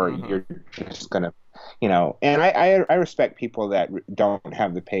it, or you're just gonna, And I respect people that don't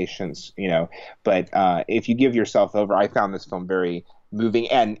have the patience, But if you give yourself over, I found this film very moving,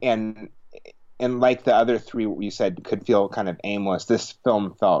 and like the other three, what you said could feel kind of aimless. This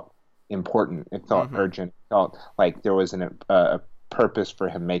film felt important. It felt urgent. It felt like there was a purpose for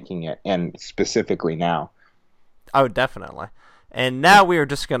him making it, and specifically now. Oh, definitely. And now we are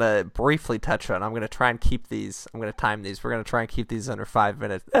just going to briefly touch on, I'm going to try and keep these, I'm going to time these. We're going to try and keep these under 5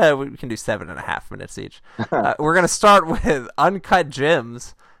 minutes. We can do 7.5 minutes each. We're going to start with Uncut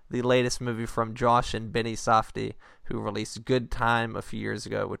Gems, the latest movie from Josh and Benny Safdie, who released Good Time a few years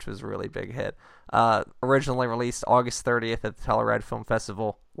ago, which was a really big hit. Originally released August 30th at the Telluride Film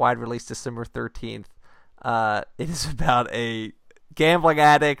Festival. Wide release December 13th. It is about a gambling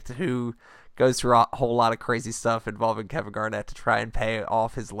addict who goes through a whole lot of crazy stuff involving Kevin Garnett to try and pay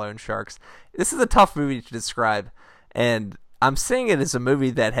off his loan sharks. This is a tough movie to describe, and I'm seeing it as a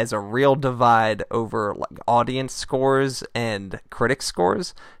movie that has a real divide over like audience scores and critic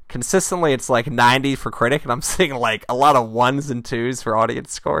scores. Consistently, it's like 90 for critic, and I'm seeing like a lot of 1s and 2s for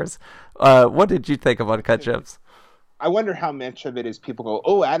audience scores. What did you think of Uncut Gems? I wonder how much of it is people go,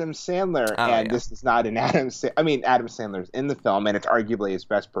 "Oh, Adam Sandler," this is not an Adam Sandler's in the film, and it's arguably his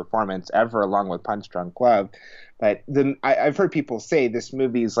best performance ever, along with Punch Drunk Love. But I've heard people say this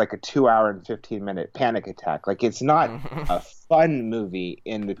movie is like a 2-hour and 15-minute panic attack. Like, it's not a fun movie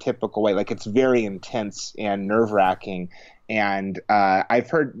in the typical way. Like, it's very intense and nerve-wracking. And I've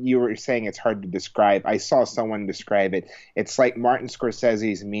heard you were saying it's hard to describe. I saw someone describe it. It's like Martin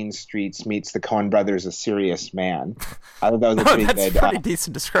Scorsese's Mean Streets meets the Coen Brothers' A Serious Man. I thought that was a pretty that's good. That's a pretty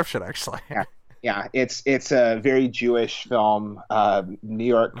decent description, actually. Yeah. It's a very Jewish film, New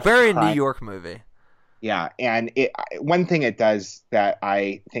York. Very New York movie. Yeah, and one thing it does that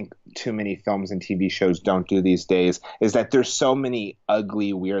I think too many films and TV shows don't do these days is that there's so many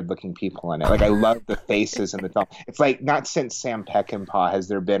ugly, weird-looking people in it. Like, I love the faces in the film. It's like not since Sam Peckinpah has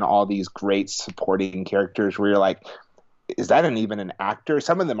there been all these great supporting characters where you're like, is that even an actor?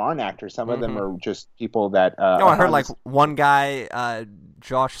 Some of them aren't actors. Some of them are just people that. I heard like one guy,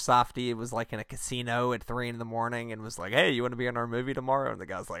 Josh Safdie, was like in a casino at 3 a.m. and was like, "Hey, you want to be in our movie tomorrow?" And the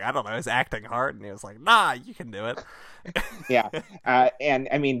guy's like, "I don't know, is acting hard?" And he was like, "Nah, you can do it." Yeah, and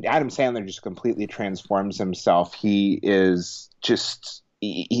I mean, Adam Sandler just completely transforms himself. He is just.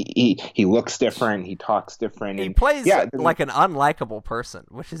 He looks different. He talks different. He plays like an unlikable person,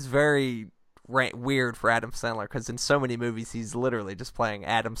 which is very weird for Adam Sandler, because in so many movies he's literally just playing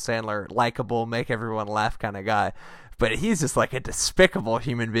Adam Sandler, likable, make everyone laugh kind of guy, but he's just like a despicable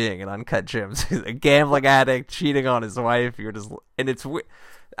human being in Uncut Gems. He's a gambling addict, cheating on his wife. And it's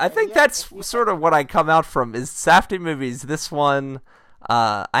I think that's sort of what I come out from is Safdie movies. This one,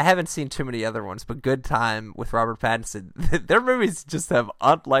 I haven't seen too many other ones, but Good Time with Robert Pattinson, their movies just have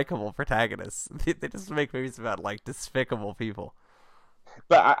unlikable protagonists. They just make movies about like despicable people.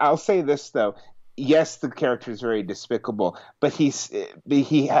 But I'll say this though, yes, the character is very despicable, but he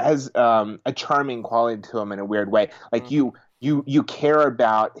has a charming quality to him in a weird way. Like you care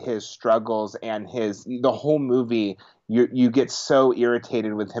about his struggles and the whole movie. You get so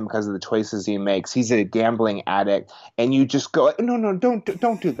irritated with him because of the choices he makes. He's a gambling addict, and you just go, no,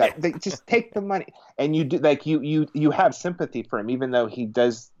 don't do that. Just take the money, and you do like you have sympathy for him, even though he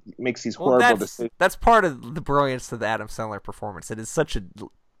makes these horrible decisions. That's part of the brilliance of the Adam Sandler performance. It is such a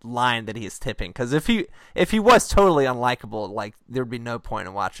line that he is tipping, because if he was totally unlikable, like, there'd be no point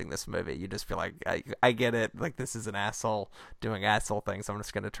in watching this movie. You'd just be like, I get it, like, this is an asshole doing asshole things, I'm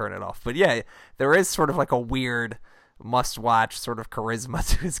just going to turn it off. But yeah, there is sort of like a weird must-watch sort of charisma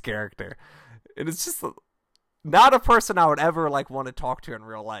to his character, and it's just not a person I would ever like want to talk to in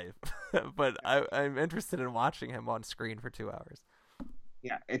real life. But I'm interested in watching him on screen for 2 hours.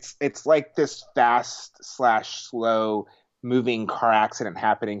 Yeah, it's like this fast/slow moving car accident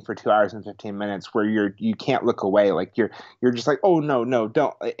happening for 2 hours and 15 minutes where you can't look away. Like you're just like, oh no,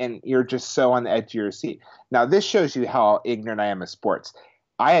 don't, and you're just so on the edge of your seat. Now this shows you how ignorant I am of sports.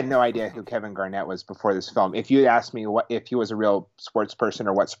 I had no idea who Kevin Garnett was before this film. If you had asked me if he was a real sports person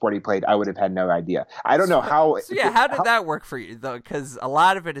or what sport he played, I would have had no idea. I don't know how. So yeah, how did that work for you though? Because a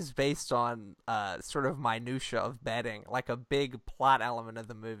lot of it is based on sort of minutia of betting. Like a big plot element of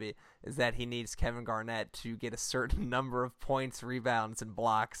the movie is that he needs Kevin Garnett to get a certain number of points, rebounds, and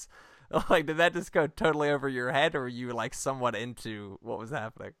blocks Like, did that just go totally over your head, or were you like somewhat into what was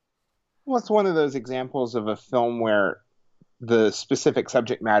happening? Well, it's one of those examples of a film where the specific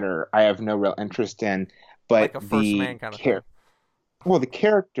subject matter I have no real interest in, Like but a First Man kind of thing. the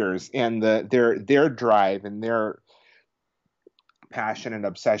characters and their drive and their passion and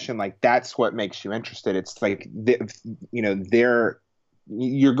obsession, like that's what makes you interested. It's like they're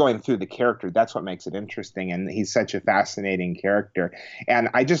you're going through the character. That's what makes it interesting, and he's such a fascinating character. And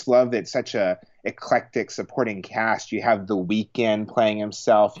I just love that such a eclectic supporting cast. You have The Weeknd playing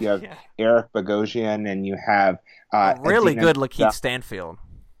himself. You have Yeah. Eric Bogosian, and you have A really Adina good Lakeith Stanfield.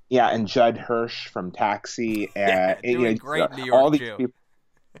 yeah, and Judd Hirsch from Taxi. Yeah, doing Just, great New all York these Jew. people.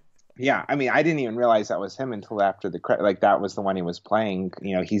 Yeah, I mean, I didn't even realize that was him until after the credit. Like that was the one he was playing.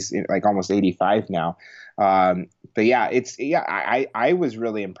 He's like almost 85 now. But yeah, I was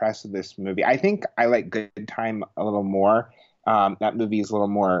really impressed with this movie. I think I like Good Time a little more. That movie is a little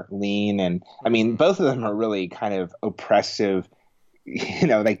more lean, and I mean, both of them are really kind of oppressive.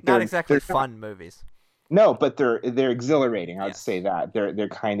 Like Not exactly they're fun movies. no, but they're exhilarating. I would Yes. say that they're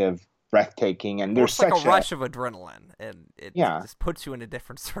kind of breathtaking, and Well, they're it's like such a rush of adrenaline, and it Yeah. just puts you in a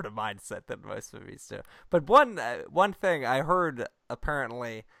different sort of mindset than most movies do. But one thing I heard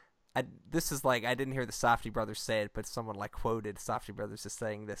apparently, this is like I didn't hear the Safdie brothers say it, but someone like quoted Safdie brothers as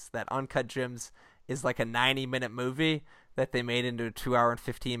saying this, that Uncut Gems is like a 90-minute movie that they made into a 2 hour and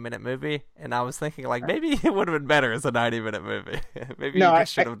 15-minute movie, and I was thinking like maybe it would have been better as a 90-minute movie. Maybe No, you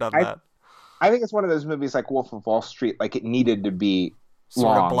just should have done that. I think it's one of those movies like Wolf of Wall Street. Like it needed to be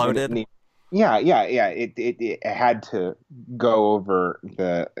Sort of long. bloated. Yeah. It had to go over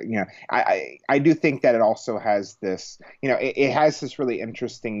the. I do think that it also has this. It has this really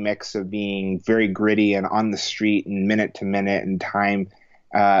interesting mix of being very gritty and on the street and minute to minute and time.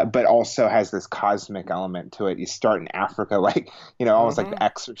 But also has this cosmic element to it. You start in Africa, like almost like The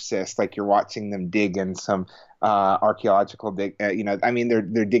Exorcist, like you're watching them dig in some archaeological dig. I mean,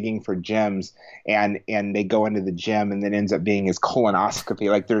 they're digging for gems, and they go into the gem, and then ends up being his colonoscopy.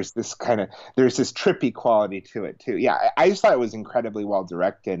 Like there's this trippy quality to it too. Yeah, I just thought it was incredibly well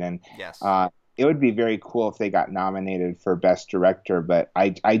directed, and Yes. it would be very cool if they got nominated for Best Director. But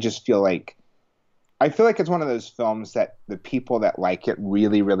I just feel like. I feel like it's one of those films that the people that like it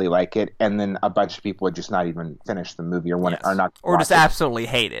really, really like it, and then a bunch of people would just not even finish the movie or are not or just watch it. absolutely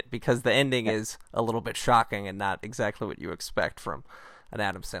hate it because the ending is a little bit shocking and not exactly what you expect from an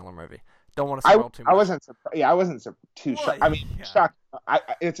Adam Sandler movie. Don't want to spoil too much. I wasn't surprised. Yeah, I wasn't too Well, shocked. I mean, yeah. shocked.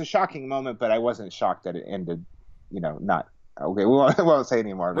 It's a shocking moment, but I wasn't shocked that it ended. Not okay. We won't say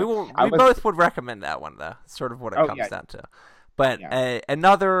anymore. We both would recommend that one though. Sort of what it Oh, comes yeah. down to. But Yeah.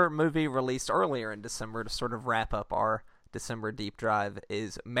 another movie released earlier in December to sort of wrap up our December deep drive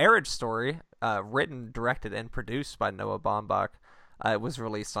is Marriage Story, written, directed, and produced by Noah Baumbach. It was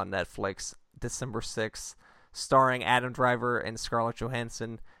released on Netflix December 6th, starring Adam Driver and Scarlett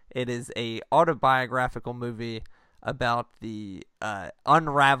Johansson. It is a autobiographical movie about the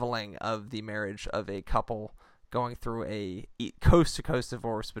unraveling of the marriage of a couple going through a coast-to-coast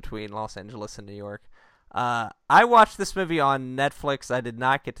divorce between Los Angeles and New York. I watched this movie on Netflix. I did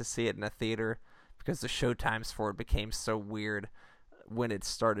not get to see it in a theater because the showtimes for it became so weird when it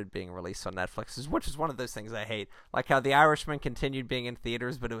started being released on Netflix, which is one of those things I hate. Like how The Irishman continued being in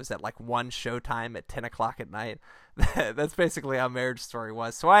theaters, but it was at like one showtime at 10 o'clock at night. That's basically how Marriage Story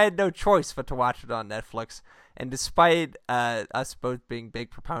was. So I had no choice but to watch it on Netflix. And despite us both being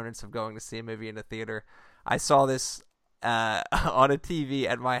big proponents of going to see a movie in a theater, I saw this on a TV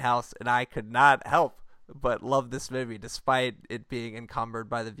at my house, and I could not help but love this movie despite it being encumbered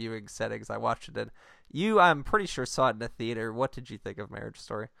by the viewing settings I watched it in. You, I'm pretty sure, saw it in a theater. What did you think of Marriage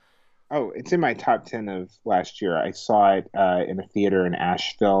Story? Oh, it's in my top 10 of last year. I saw it in a theater in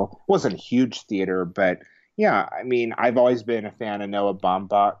Asheville. It wasn't a huge theater, but yeah, I mean, I've always been a fan of Noah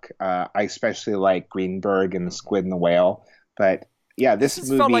Baumbach. I especially like Greenberg and The Squid and the Whale. But yeah, this This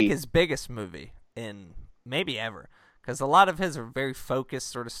movie felt like his biggest movie in maybe ever. Because a lot of his are very focused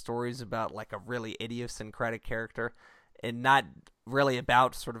sort of stories about like a really idiosyncratic character and not really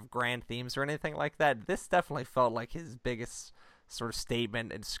about sort of grand themes or anything like that. This definitely felt like his biggest sort of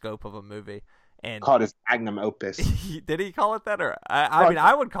statement and scope of a movie. And called his magnum opus. did he call it that? Or I mean,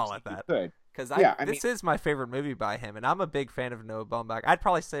 I would call it that. Good. Because this is my favorite movie by him, and I'm a big fan of Noah Baumbach. I'd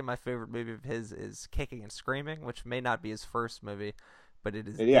probably say my favorite movie of his is Kicking and Screaming, which may not be his first movie, but it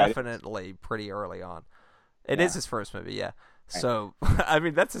is definitely pretty early on. It is his first movie, yeah. So, I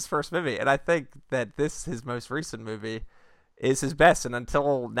mean, that's his first movie, and I think that his most recent movie, is his best, and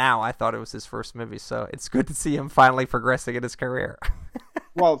until now, I thought it was his first movie, so it's good to see him finally progressing in his career.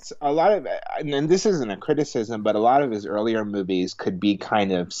 Well, it's a lot of, and this isn't a criticism, but a lot of his earlier movies could be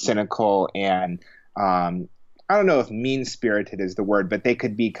kind of cynical and I don't know if mean-spirited is the word, but they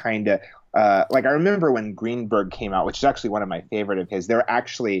could be kind of like I remember when Greenberg came out, which is actually one of my favorite of his. There were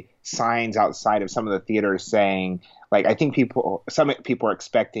actually signs outside of some of the theaters saying, like, I think some people are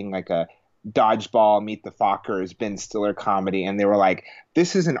expecting like a Dodgeball, Meet the Fockers, Ben Stiller comedy, and they were like,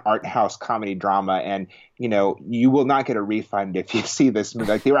 "This is an art house comedy drama, and you will not get a refund if you see this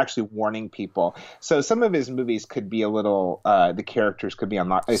movie." Like they were actually warning people. So some of his movies could be a little, the characters could be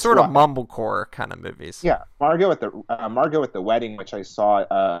unlocked. Sort of mumblecore kind of movies. Yeah, Margot at the Wedding, which I saw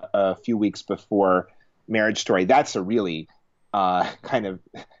a few weeks before Marriage Story. That's a really kind of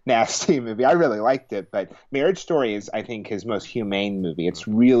nasty movie. I really liked it, but Marriage Story is, I think, his most humane movie. It's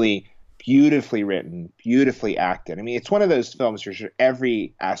really beautifully written, beautifully acted. I mean, it's one of those films where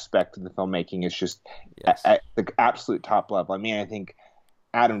every aspect of the filmmaking is just at the absolute top level. I mean, I think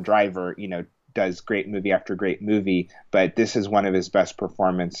Adam Driver, does great movie after great movie, but this is one of his best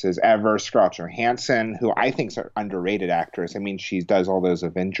performances ever. Scarlett Johansson, who I think is an underrated actress. I mean, she does all those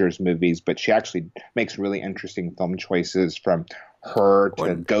Avengers movies, but she actually makes really interesting film choices, from Her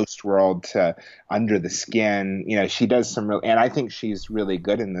to Ghost World to Under the Skin. She does some real, and I think she's really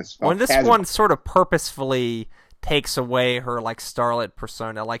good in this film. When this one sort of purposefully takes away her like starlet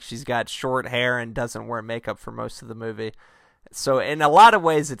persona, like she's got short hair and doesn't wear makeup for most of the movie. So in a lot of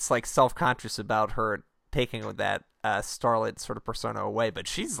ways, it's like self-conscious about her taking that starlet sort of persona away, but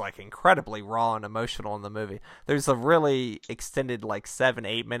she's like incredibly raw and emotional in the movie. There's a really extended like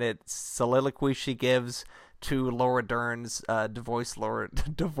 7-8 minute soliloquy she gives to Laura Dern's divorce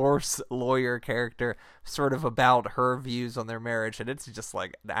lawyer character, sort of about her views on their marriage, and it's just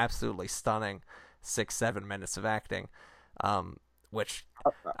like an absolutely stunning 6-7 minutes of acting. Which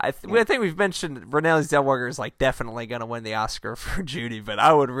I think we've mentioned Renee Zellweger is like definitely going to win the Oscar for Judy, but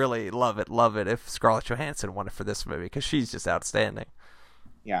I would really love it if Scarlett Johansson won it for this movie, because she's just outstanding.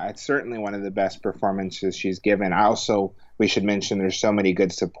 Yeah, it's certainly one of the best performances she's given. We should mention there's so many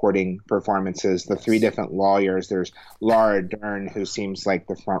good supporting performances. The three different lawyers. There's Laura Dern, who seems like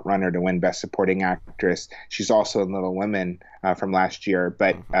the front runner to win Best Supporting Actress. She's also in Little Women from last year.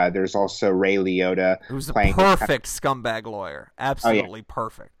 But there's also Ray Liotta, who's a perfect scumbag lawyer. Absolutely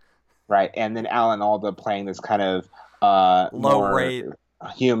perfect. Right, and then Alan Alda playing this kind of low rate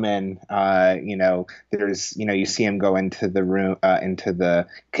human. There's you see him go into the room, into the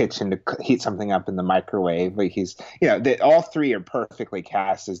kitchen to heat something up in the microwave. But he's all three are perfectly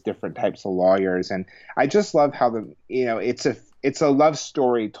cast as different types of lawyers, and I just love how it's a love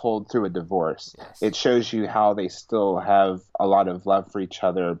story told through a divorce. Yes. It shows you how they still have a lot of love for each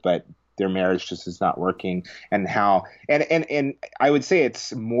other, but their marriage just is not working, and how and I would say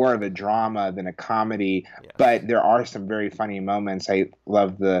it's more of a drama than a comedy, but there are some very funny moments. I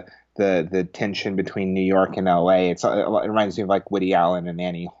love the tension between New York and LA. It reminds me of like Woody Allen and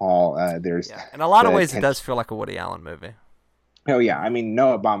Annie Hall. In a lot of ways it does feel like a Woody Allen movie. Oh yeah, I mean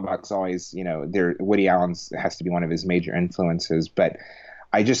Noah Baumbach's always Woody Allen's has to be one of his major influences, but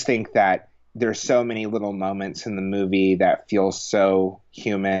I just think that there's so many little moments in the movie that feel so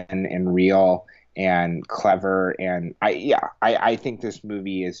human and real and clever. And I think this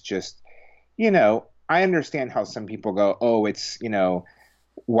movie is just, I understand how some people go, oh, it's,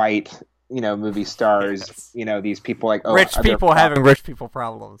 white, movie stars, these people like, oh, rich people having rich people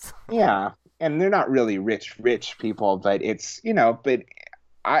problems. Yeah. And they're not really rich people, but it's, but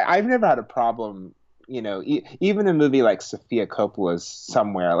I've never had a problem. Even a movie like Sofia Coppola's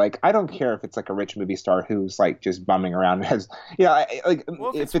Somewhere, like I don't care if it's like a rich movie star who's like just bumming around as, well,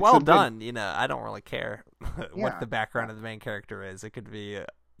 if it's well done, I don't really care what the background of the main character is. It could be,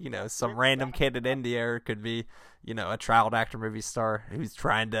 some random kid in India, or it could be, a child actor movie star who's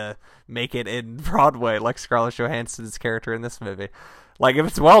trying to make it in Broadway, like Scarlett Johansson's character in this movie. Like, if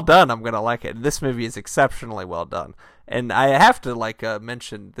it's well done, I'm gonna like it. This movie is exceptionally well done, and I have to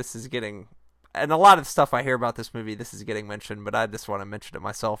mention this is getting. And a lot of stuff I hear about this movie, this is getting mentioned, but I just want to mention it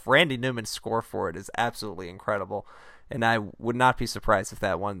myself. Randy Newman's score for it is absolutely incredible, and I would not be surprised if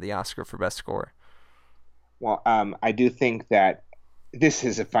that won the Oscar for Best Score. Well, I do think that this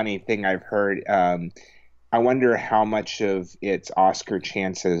is a funny thing I've heard. I wonder how much of its Oscar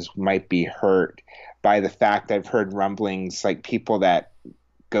chances might be hurt by the fact I've heard rumblings, like people that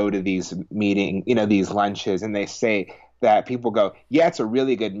go to these these lunches, and they say that people go, yeah, it's a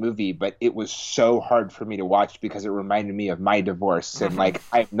really good movie, but it was so hard for me to watch because it reminded me of my divorce. And like,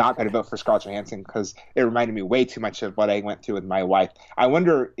 I'm not going to vote for Scarlett Johansson because it reminded me way too much of what I went through with my wife. I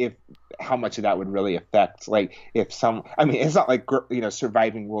wonder if how much of that would really affect, like, if some, I mean, it's not like,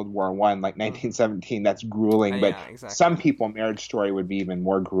 surviving World War I, like Mhm. 1917, that's grueling, but Yeah, exactly. some people, Marriage Story would be even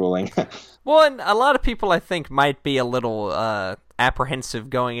more grueling. Well, and a lot of people I think might be a little apprehensive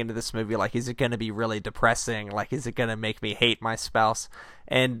going into this movie. Like, is it going to be really depressing? Like, is it going to make me hate my spouse?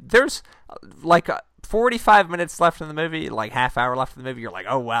 And there's 45 minutes left in the movie, like half hour left in the movie. You're like,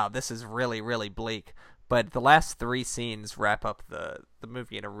 oh wow, this is really, really bleak. But the last three scenes wrap up the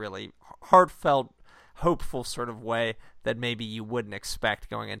movie in a really heartfelt, hopeful sort of way that maybe you wouldn't expect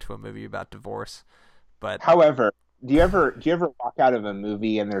going into a movie about divorce. But However, do you ever walk out of a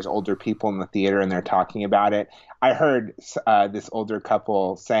movie and there's older people in the theater and they're talking about it? I heard this older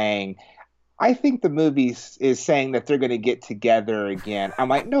couple saying, "I think the movie is saying that they're going to get together again." I'm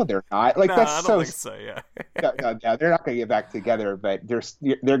like, "No, they're not. Like, no, that's I don't so think so. Yeah. no, no, no, they're not going to get back together, but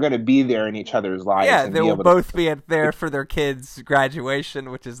they're going to be there in each other's lives Yeah, and they be will able to." both be there for their kids'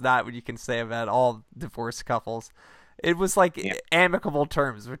 graduation, which is not what you can say about all divorced couples. It was like Yeah, amicable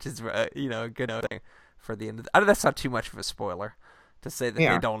terms, which is a good thing for the end. I know that's not too much of a spoiler to say that they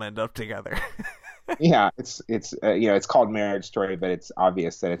yeah, don't end up together. yeah. It's called Marriage Story, but it's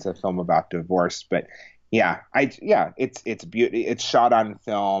obvious that it's a film about divorce. But it's shot on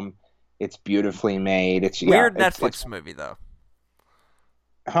film. It's beautifully made. Weird It's Netflix movie though.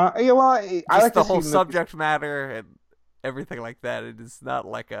 huh? Yeah, well, I Just like the to whole see movies. subject matter and everything like that. It is not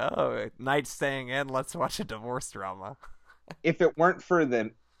like a night staying in. Let's watch a divorce drama. If it weren't for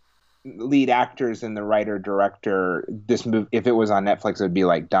the lead actors and the writer director, this movie, if it was on Netflix, it would be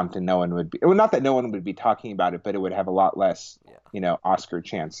like dumped, and no one would be. Well, not that no one would be talking about it, but it would have a lot less, Yeah. Oscar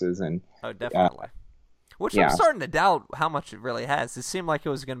chances. And Oh, uh, definitely. Which I'm yeah, starting to doubt how much it really has. It seemed like it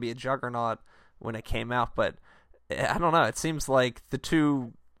was going to be a juggernaut when it came out, but I don't know. It seems like the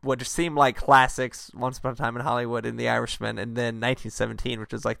two what just seemed like classics, Once Upon a Time in Hollywood and The Irishman, and then 1917,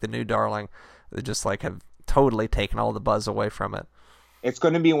 which is like the new darling, they just like have totally taken all the buzz away from it. it's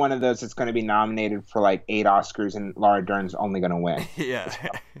going to be one of those. It's going to be nominated for like 8 Oscars, and Laura Dern's only going to win. Yeah.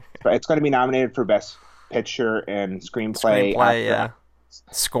 It's going to be nominated for Best Picture and Screenplay, Screenplay, Actor, yeah.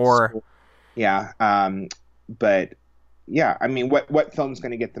 Score. Actress. Yeah, but yeah, I mean, what film's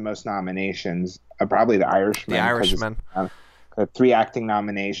going to get the most nominations? Probably The The Irishman, because it's Irishman. three acting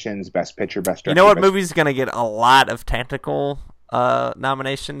nominations: Best Picture, Best You know Director, what Best. movie's gonna get a lot of technical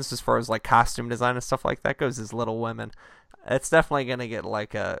nominations as far as like costume design and stuff like that goes is Little Women. It's definitely gonna get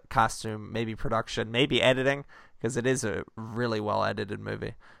like a costume, maybe production, maybe editing, because it is a really well edited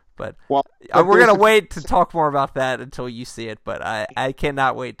movie. But Well, but we're there's gonna a wait to talk more about that until you see it. But I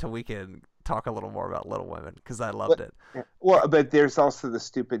cannot wait till we can talk a little more about Little Women because I loved but, it. well, but there's also the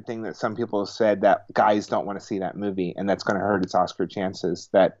stupid thing that some people have said, that guys don't want to see that movie, and that's going to hurt its Oscar chances.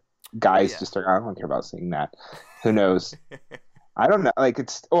 That Well, guys yeah. just are, I don't care about seeing that. Who knows? I don't know. Like,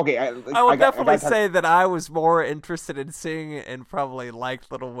 it's okay. I will I definitely got to talk. say that I was more interested in seeing and probably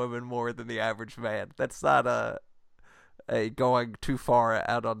liked Little Women more than the average man. That's not a going too far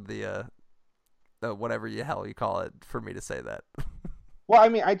out on the whatever you hell you call it for me to say that. Well, I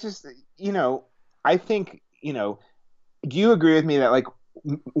mean, I think, do you agree with me that, like,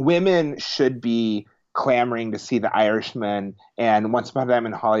 women should be clamoring to see The Irishman and Once Upon a Time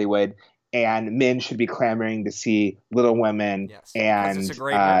in Hollywood, and men should be clamoring to see Little Women? Yes, because it's a And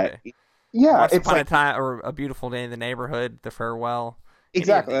great movie. yeah, Once it's Upon a like, Time or A Beautiful Day in the Neighborhood, The Farewell, any of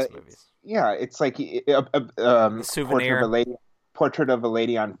exactly, these movies. yeah, it's like The portrait of a Souvenir.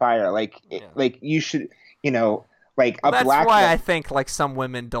 lady, on fire. Like, Yeah. like you should, you know, like Well, a that's black why I lesbian. think like some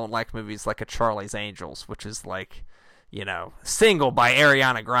women don't like movies like A Charlie's Angels, which is like, single by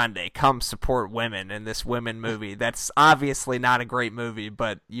Ariana Grande. Come support women in this women movie. That's obviously not a great movie,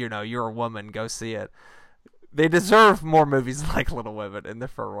 but you're a woman, go see it. They deserve more movies like Little Women and The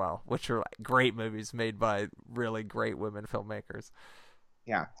Farewell, which are like great movies made by really great women filmmakers.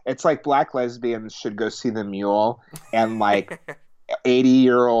 Yeah, it's like black lesbians should go see The Mule, and like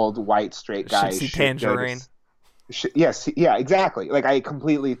 80-year-old white straight Should guys see should go to. Tangerine. Yes, yeah, exactly. Like, I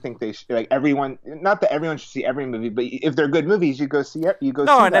completely think they should. Like, everyone, not that everyone should see every movie, but if they're good movies, you go see it. You go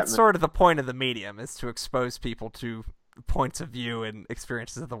No, see and that that's movie. sort of the point of the medium is to expose people to points of view and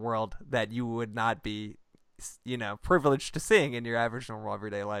experiences of the world that you would not be, privileged to seeing in your average normal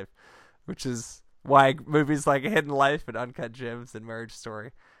everyday life, which is why movies like Hidden Life and Uncut Gems and Marriage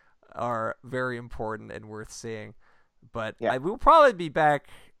Story are very important and worth seeing. But Yeah, I will probably be back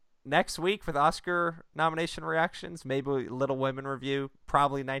next week with Oscar nomination reactions, maybe Little Women review,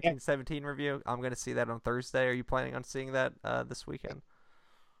 probably yeah, 1917 review. I'm going to see that on Thursday. Are you planning on seeing that this weekend?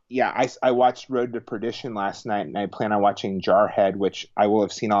 yeah. I watched Road to Perdition last night, and I plan on watching Jarhead, which I will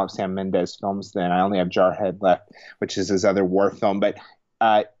have seen all of Sam Mendes films. Then I only have Jarhead left, which is his other war film. But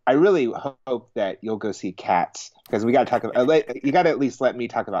I really hope that you'll go see Cats because we got to talk about. You got to at least let me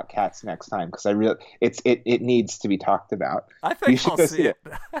talk about Cats next time because it needs to be talked about. I You think should I'll go see see it.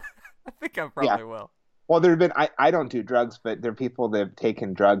 it. I think I Yeah. probably will. Well, there have been I don't do drugs, but there are people that have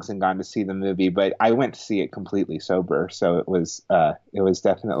taken drugs and gone to see the movie. But I went to see it completely sober, so it was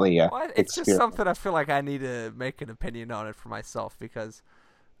definitely a Well, it's just experience. something I feel like I need to make an opinion on it for myself because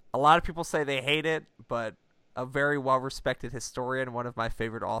a lot of people say they hate it, but a very well-respected historian, one of my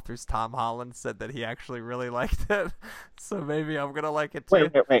favorite authors, Tom Holland, said that he actually really liked it. So maybe I'm gonna like it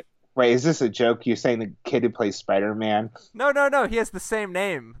too. Wait. Is this a joke? You're saying the kid who plays Spider-Man No, no, no. He has the same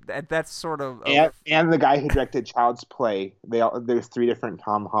name. That's sort and of and the guy who directed Child's Play? There's three different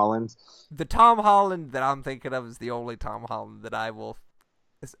Tom Hollands. the Tom Holland that I'm thinking of is the only Tom Holland that I will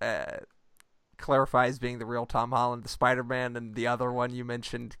uh, clarify as being the real Tom Holland. The Spider-Man and the other one you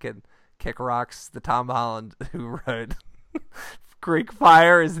mentioned can kick rocks. The Tom Holland who wrote Greek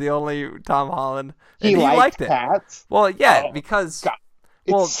Fire is the only Tom Holland, and He he liked liked it. Cats. Well, yeah, Oh because God,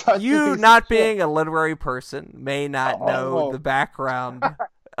 well, it's such a you piece of not shit. being a literary person may not know Oh, the background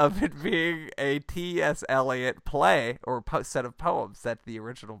of it being a T.S. Eliot play or set of poems that the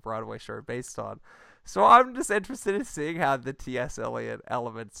original Broadway show are based on. So I'm just interested in seeing how the T.S. Eliot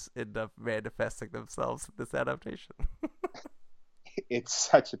elements end up manifesting themselves in this adaptation. it's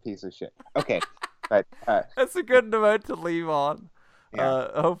such a piece of shit. Okay, but That's a good note to leave on.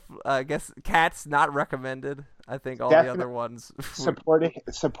 yeah, I guess Cats not recommended. I think all the definitely other ones.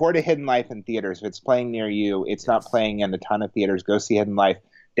 support a Hidden Life in theaters. If it's playing near you, it's not Yes. playing in a ton of theaters. Go see Hidden Life.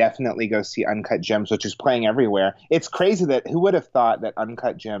 Definitely go see Uncut Gems, which is playing everywhere. It's crazy that who would have thought that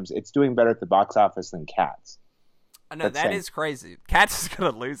Uncut Gems it's doing better at the box office than Cats. I know That's that saying. is crazy. Cats is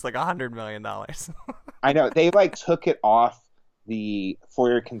gonna lose like $100 million. I know they like took it off the for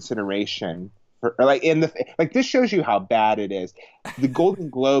your consideration for or like in the like this shows you how bad it is. The Golden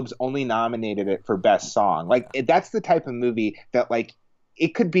Globes only nominated it for best song. Like that's the type of movie that like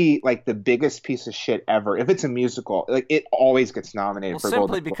it could be like the biggest piece of shit ever. If it's a musical, like it always gets Well, nominated for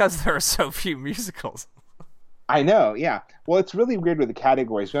simply Golden Globe. because there are so few musicals. I know, yeah. Well, it's really weird with the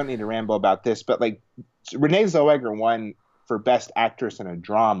categories. We don't need to ramble about this, but like Renee Zellweger won for best actress in a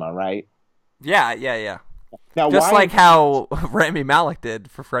drama, right? Yeah, yeah, yeah. Now, Just why like how Rami Malek did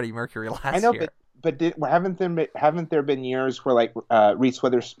for Freddie Mercury I last know, year. haven't there been years where like Reese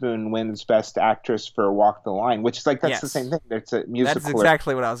Witherspoon wins Best Actress for Walk the Line, which is like that's the Yes. same thing. It's a That's musical.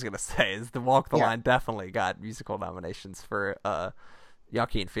 exactly what I was gonna say. Is the Walk the Yeah, Line definitely got musical nominations for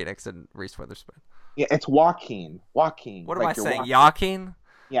Joaquin Phoenix and Reese Witherspoon. yeah, it's Walking, Walking. What am I Like you're saying? walking. Joaquin?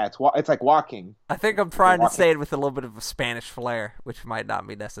 Yeah, it's like walking. I think I'm You're trying to walking. say it with a little bit of a Spanish flair, which might not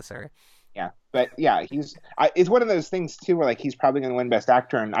be necessary. Yeah, but yeah, it's one of those things too where like he's probably going to win Best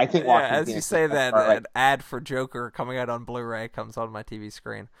Actor, and I think Yeah, Walking as you Phoenix is say by that, far, like an ad for Joker coming out on Blu-ray comes on my TV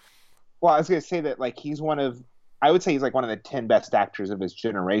screen. well, I was going to say that like he's one of I would say he's like one of the 10 best actors of his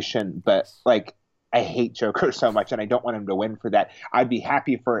generation, but Yes. like I hate Joker so much, and I don't want him to win for that. I'd be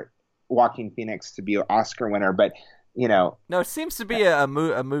happy for Walking Phoenix to be an Oscar winner, but you know, No, it seems to be a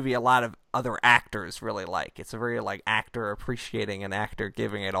movie a lot of other actors really like. It's a very like actor appreciating an actor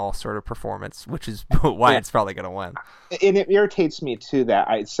giving it all sort of performance, which is why yeah, it's probably going to win. and it irritates me too that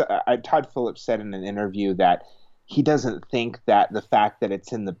Todd Phillips said in an interview that he doesn't think that the fact that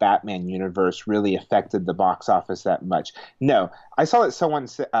it's in the Batman universe really affected the box office that much. No, I saw that someone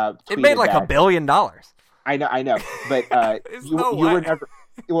It made tweeted like $1 that. billion. I know, but There's you no you were way. never.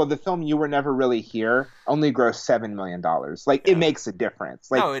 Well, the film "You Were Never Really Here" only grossed $7 million. Like it Yeah. makes a difference.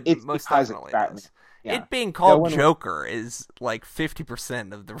 Like No, it it's most because it's definitely Batman. does. Yeah, It being no called one Joker is like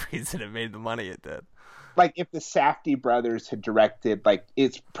 50% of the reason it made the money it did. like if the Safdie brothers had directed like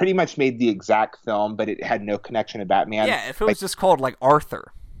it's pretty much made the exact film, but it had no connection to Batman. Yeah, if it Like was just called like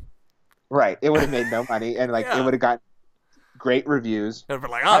Arthur, right, it would have made no money, and like it yeah, would have got great reviews. it'd be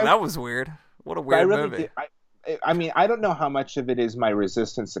like, oh, I that was weird. What a but I weird really movie. do. I mean, I don't know how much of it is my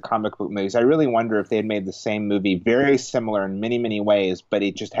resistance to comic book movies. I really wonder if they had made the same movie, very similar in many, many ways, but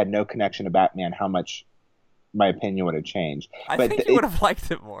it just had no connection to Batman, how much my opinion would have changed. I But think you would have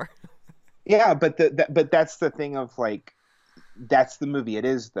liked it more. yeah, but but that's the thing of like, that's the movie it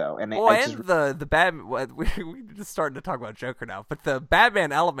is though, and Well, I just and the Batman. We just starting to talk about Joker now, but the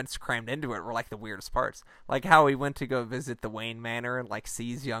Batman elements crammed into it were like the weirdest parts. Like how he went to go visit the Wayne Manor and like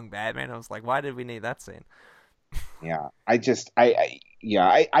sees young Batman. I was like, why did we need that scene? yeah, I just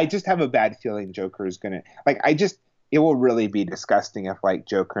have a bad feeling Joker is gonna like it will really be disgusting if like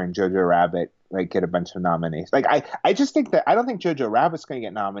Joker and Jojo Rabbit like get a bunch of nominations. Like I just think that I don't think Jojo Rabbit's gonna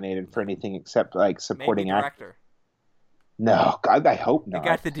get nominated for anything except like Maybe supporting actor. director. No, God, I hope It not.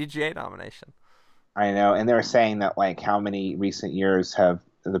 got the DGA nomination. I know, and they were saying that like how many recent years have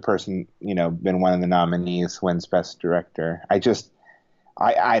the person been one of the nominees wins Best Director. I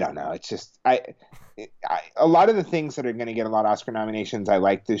don't know. It's just a lot of the things that are going to get a lot of Oscar nominations I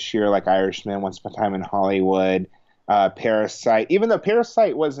like this year, like Irishman, Once Upon a Time in Hollywood, Parasite. Even though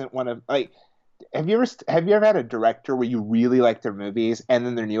Parasite wasn't one of like. Have you ever had a director where you really like their movies and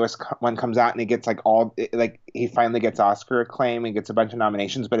then their newest one comes out and it gets he finally gets Oscar acclaim and gets a bunch of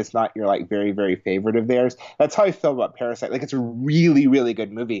nominations, but it's not your like very, very favorite of theirs? That's how I feel about Parasite. Like, it's a really, really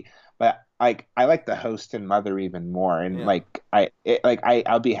good movie, but like I like The Host and Mother even more, and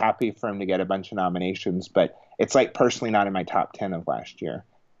I'll be happy for him to get a bunch of nominations, but it's like personally not in my top 10 of last year.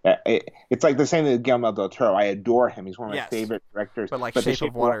 It's like the same with Guillermo del Toro. I adore him. He's one of my favorite directors. But like Shape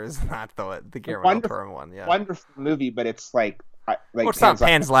of Water is not the Guillermo del Toro one. Yeah, wonderful movie, but it's like it's not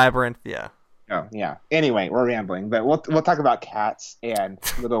Pan's Labyrinth. Yeah. Oh yeah. Anyway, we're rambling, but we'll talk about Cats and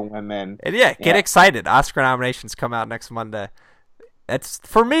Little Women. And get excited. Oscar nominations come out next Monday. It's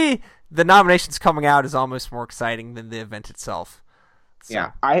for me. The nominations coming out is almost more exciting than the event itself. So.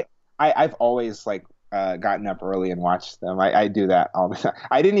 Yeah, I've always gotten up early and watched them. I do that all the time.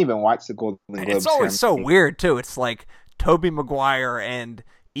 I didn't even watch the Golden Globes. It's always so weird too. It's like Tobey Maguire and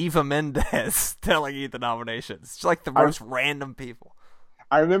Eva Mendes telling you the nominations. It's like the most random people.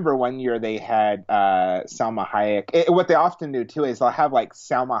 I remember one year they had Salma Hayek. What they often do too is they'll have like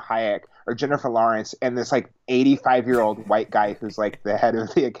Salma Hayek or Jennifer Lawrence and this like 85-year-old white guy who's like the head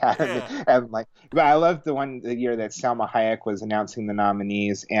of the Academy. Yeah. And but I loved the year that Salma Hayek was announcing the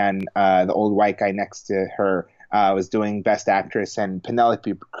nominees and the old white guy next to her was doing Best Actress, and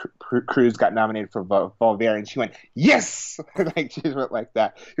Penelope Cruz got nominated for Voltaire, and she went yes, like she went like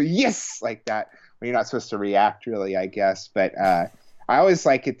that, yes, like that. Well, you're not supposed to react really, I guess, but. I always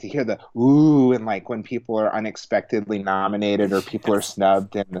like it to hear the ooh and like when people are unexpectedly nominated or people are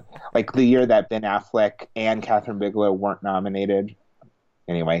snubbed, and like the year that Ben Affleck and Catherine Bigelow weren't nominated.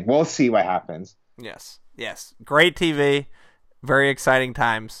 Anyway, we'll see what happens. Yes. Great TV, very exciting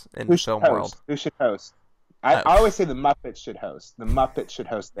times in the film world. Who should host? I always say the Muppets should host. The Muppets should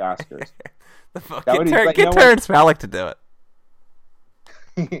host the Oscars. Get Terrence Malick to do it.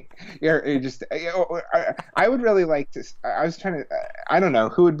 I would really like to. I was trying to. I don't know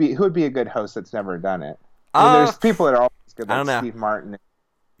who would be a good host that's never done it. There's people that are always good, like Steve Martin,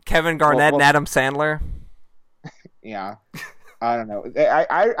 Kevin Garnett, and Adam Sandler. Yeah, I don't know.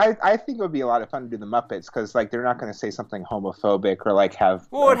 I think it would be a lot of fun to do the Muppets because like they're not going to say something homophobic or like have.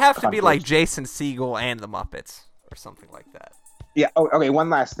 Well, it'd have to be like Jason Segel and the Muppets or something like that. Yeah. Oh, okay. One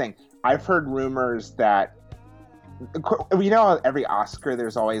last thing. I've heard rumors that. Every Oscar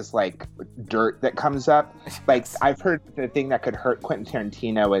there's always like dirt that comes up. Like I've heard the thing that could hurt Quentin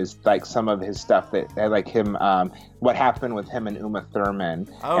Tarantino is like some of his stuff that like him what happened with him and Uma Thurman.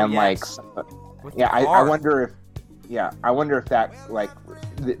 I wonder if that like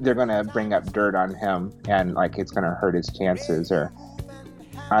they're gonna bring up dirt on him and like it's gonna hurt his chances, or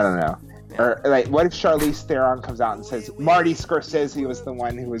I don't know. Or like, what if Charlize Theron comes out and says Marty Scorsese was the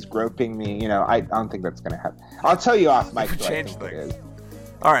one who was groping me? I don't think that's going to happen. I'll tell you off mic. Change things.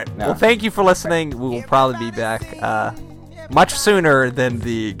 All right. No. Well, thank you for listening. We will probably be back much sooner than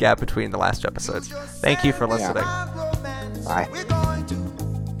the gap between the last episodes. Thank you for listening. Yeah. Bye.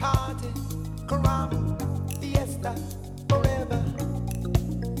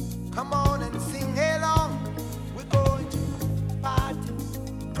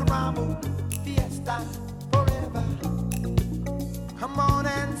 Fiesta forever. Come on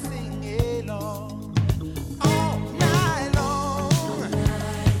and sing along. All night long.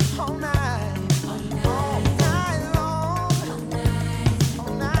 All night. All night long.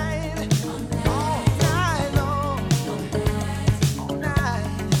 All night. All night long. All night.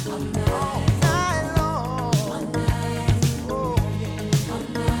 All night long. Oh yeah.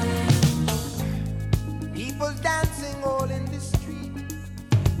 People dancing all in the street.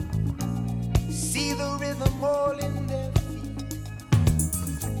 See the rhythm all in their feet.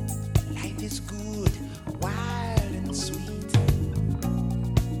 Life is good, wild and sweet.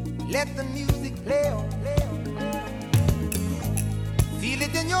 Let the music play on, play on, play on. Feel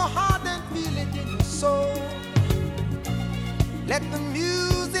it in your heart and feel it in your soul. Let the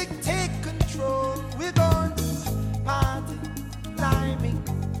music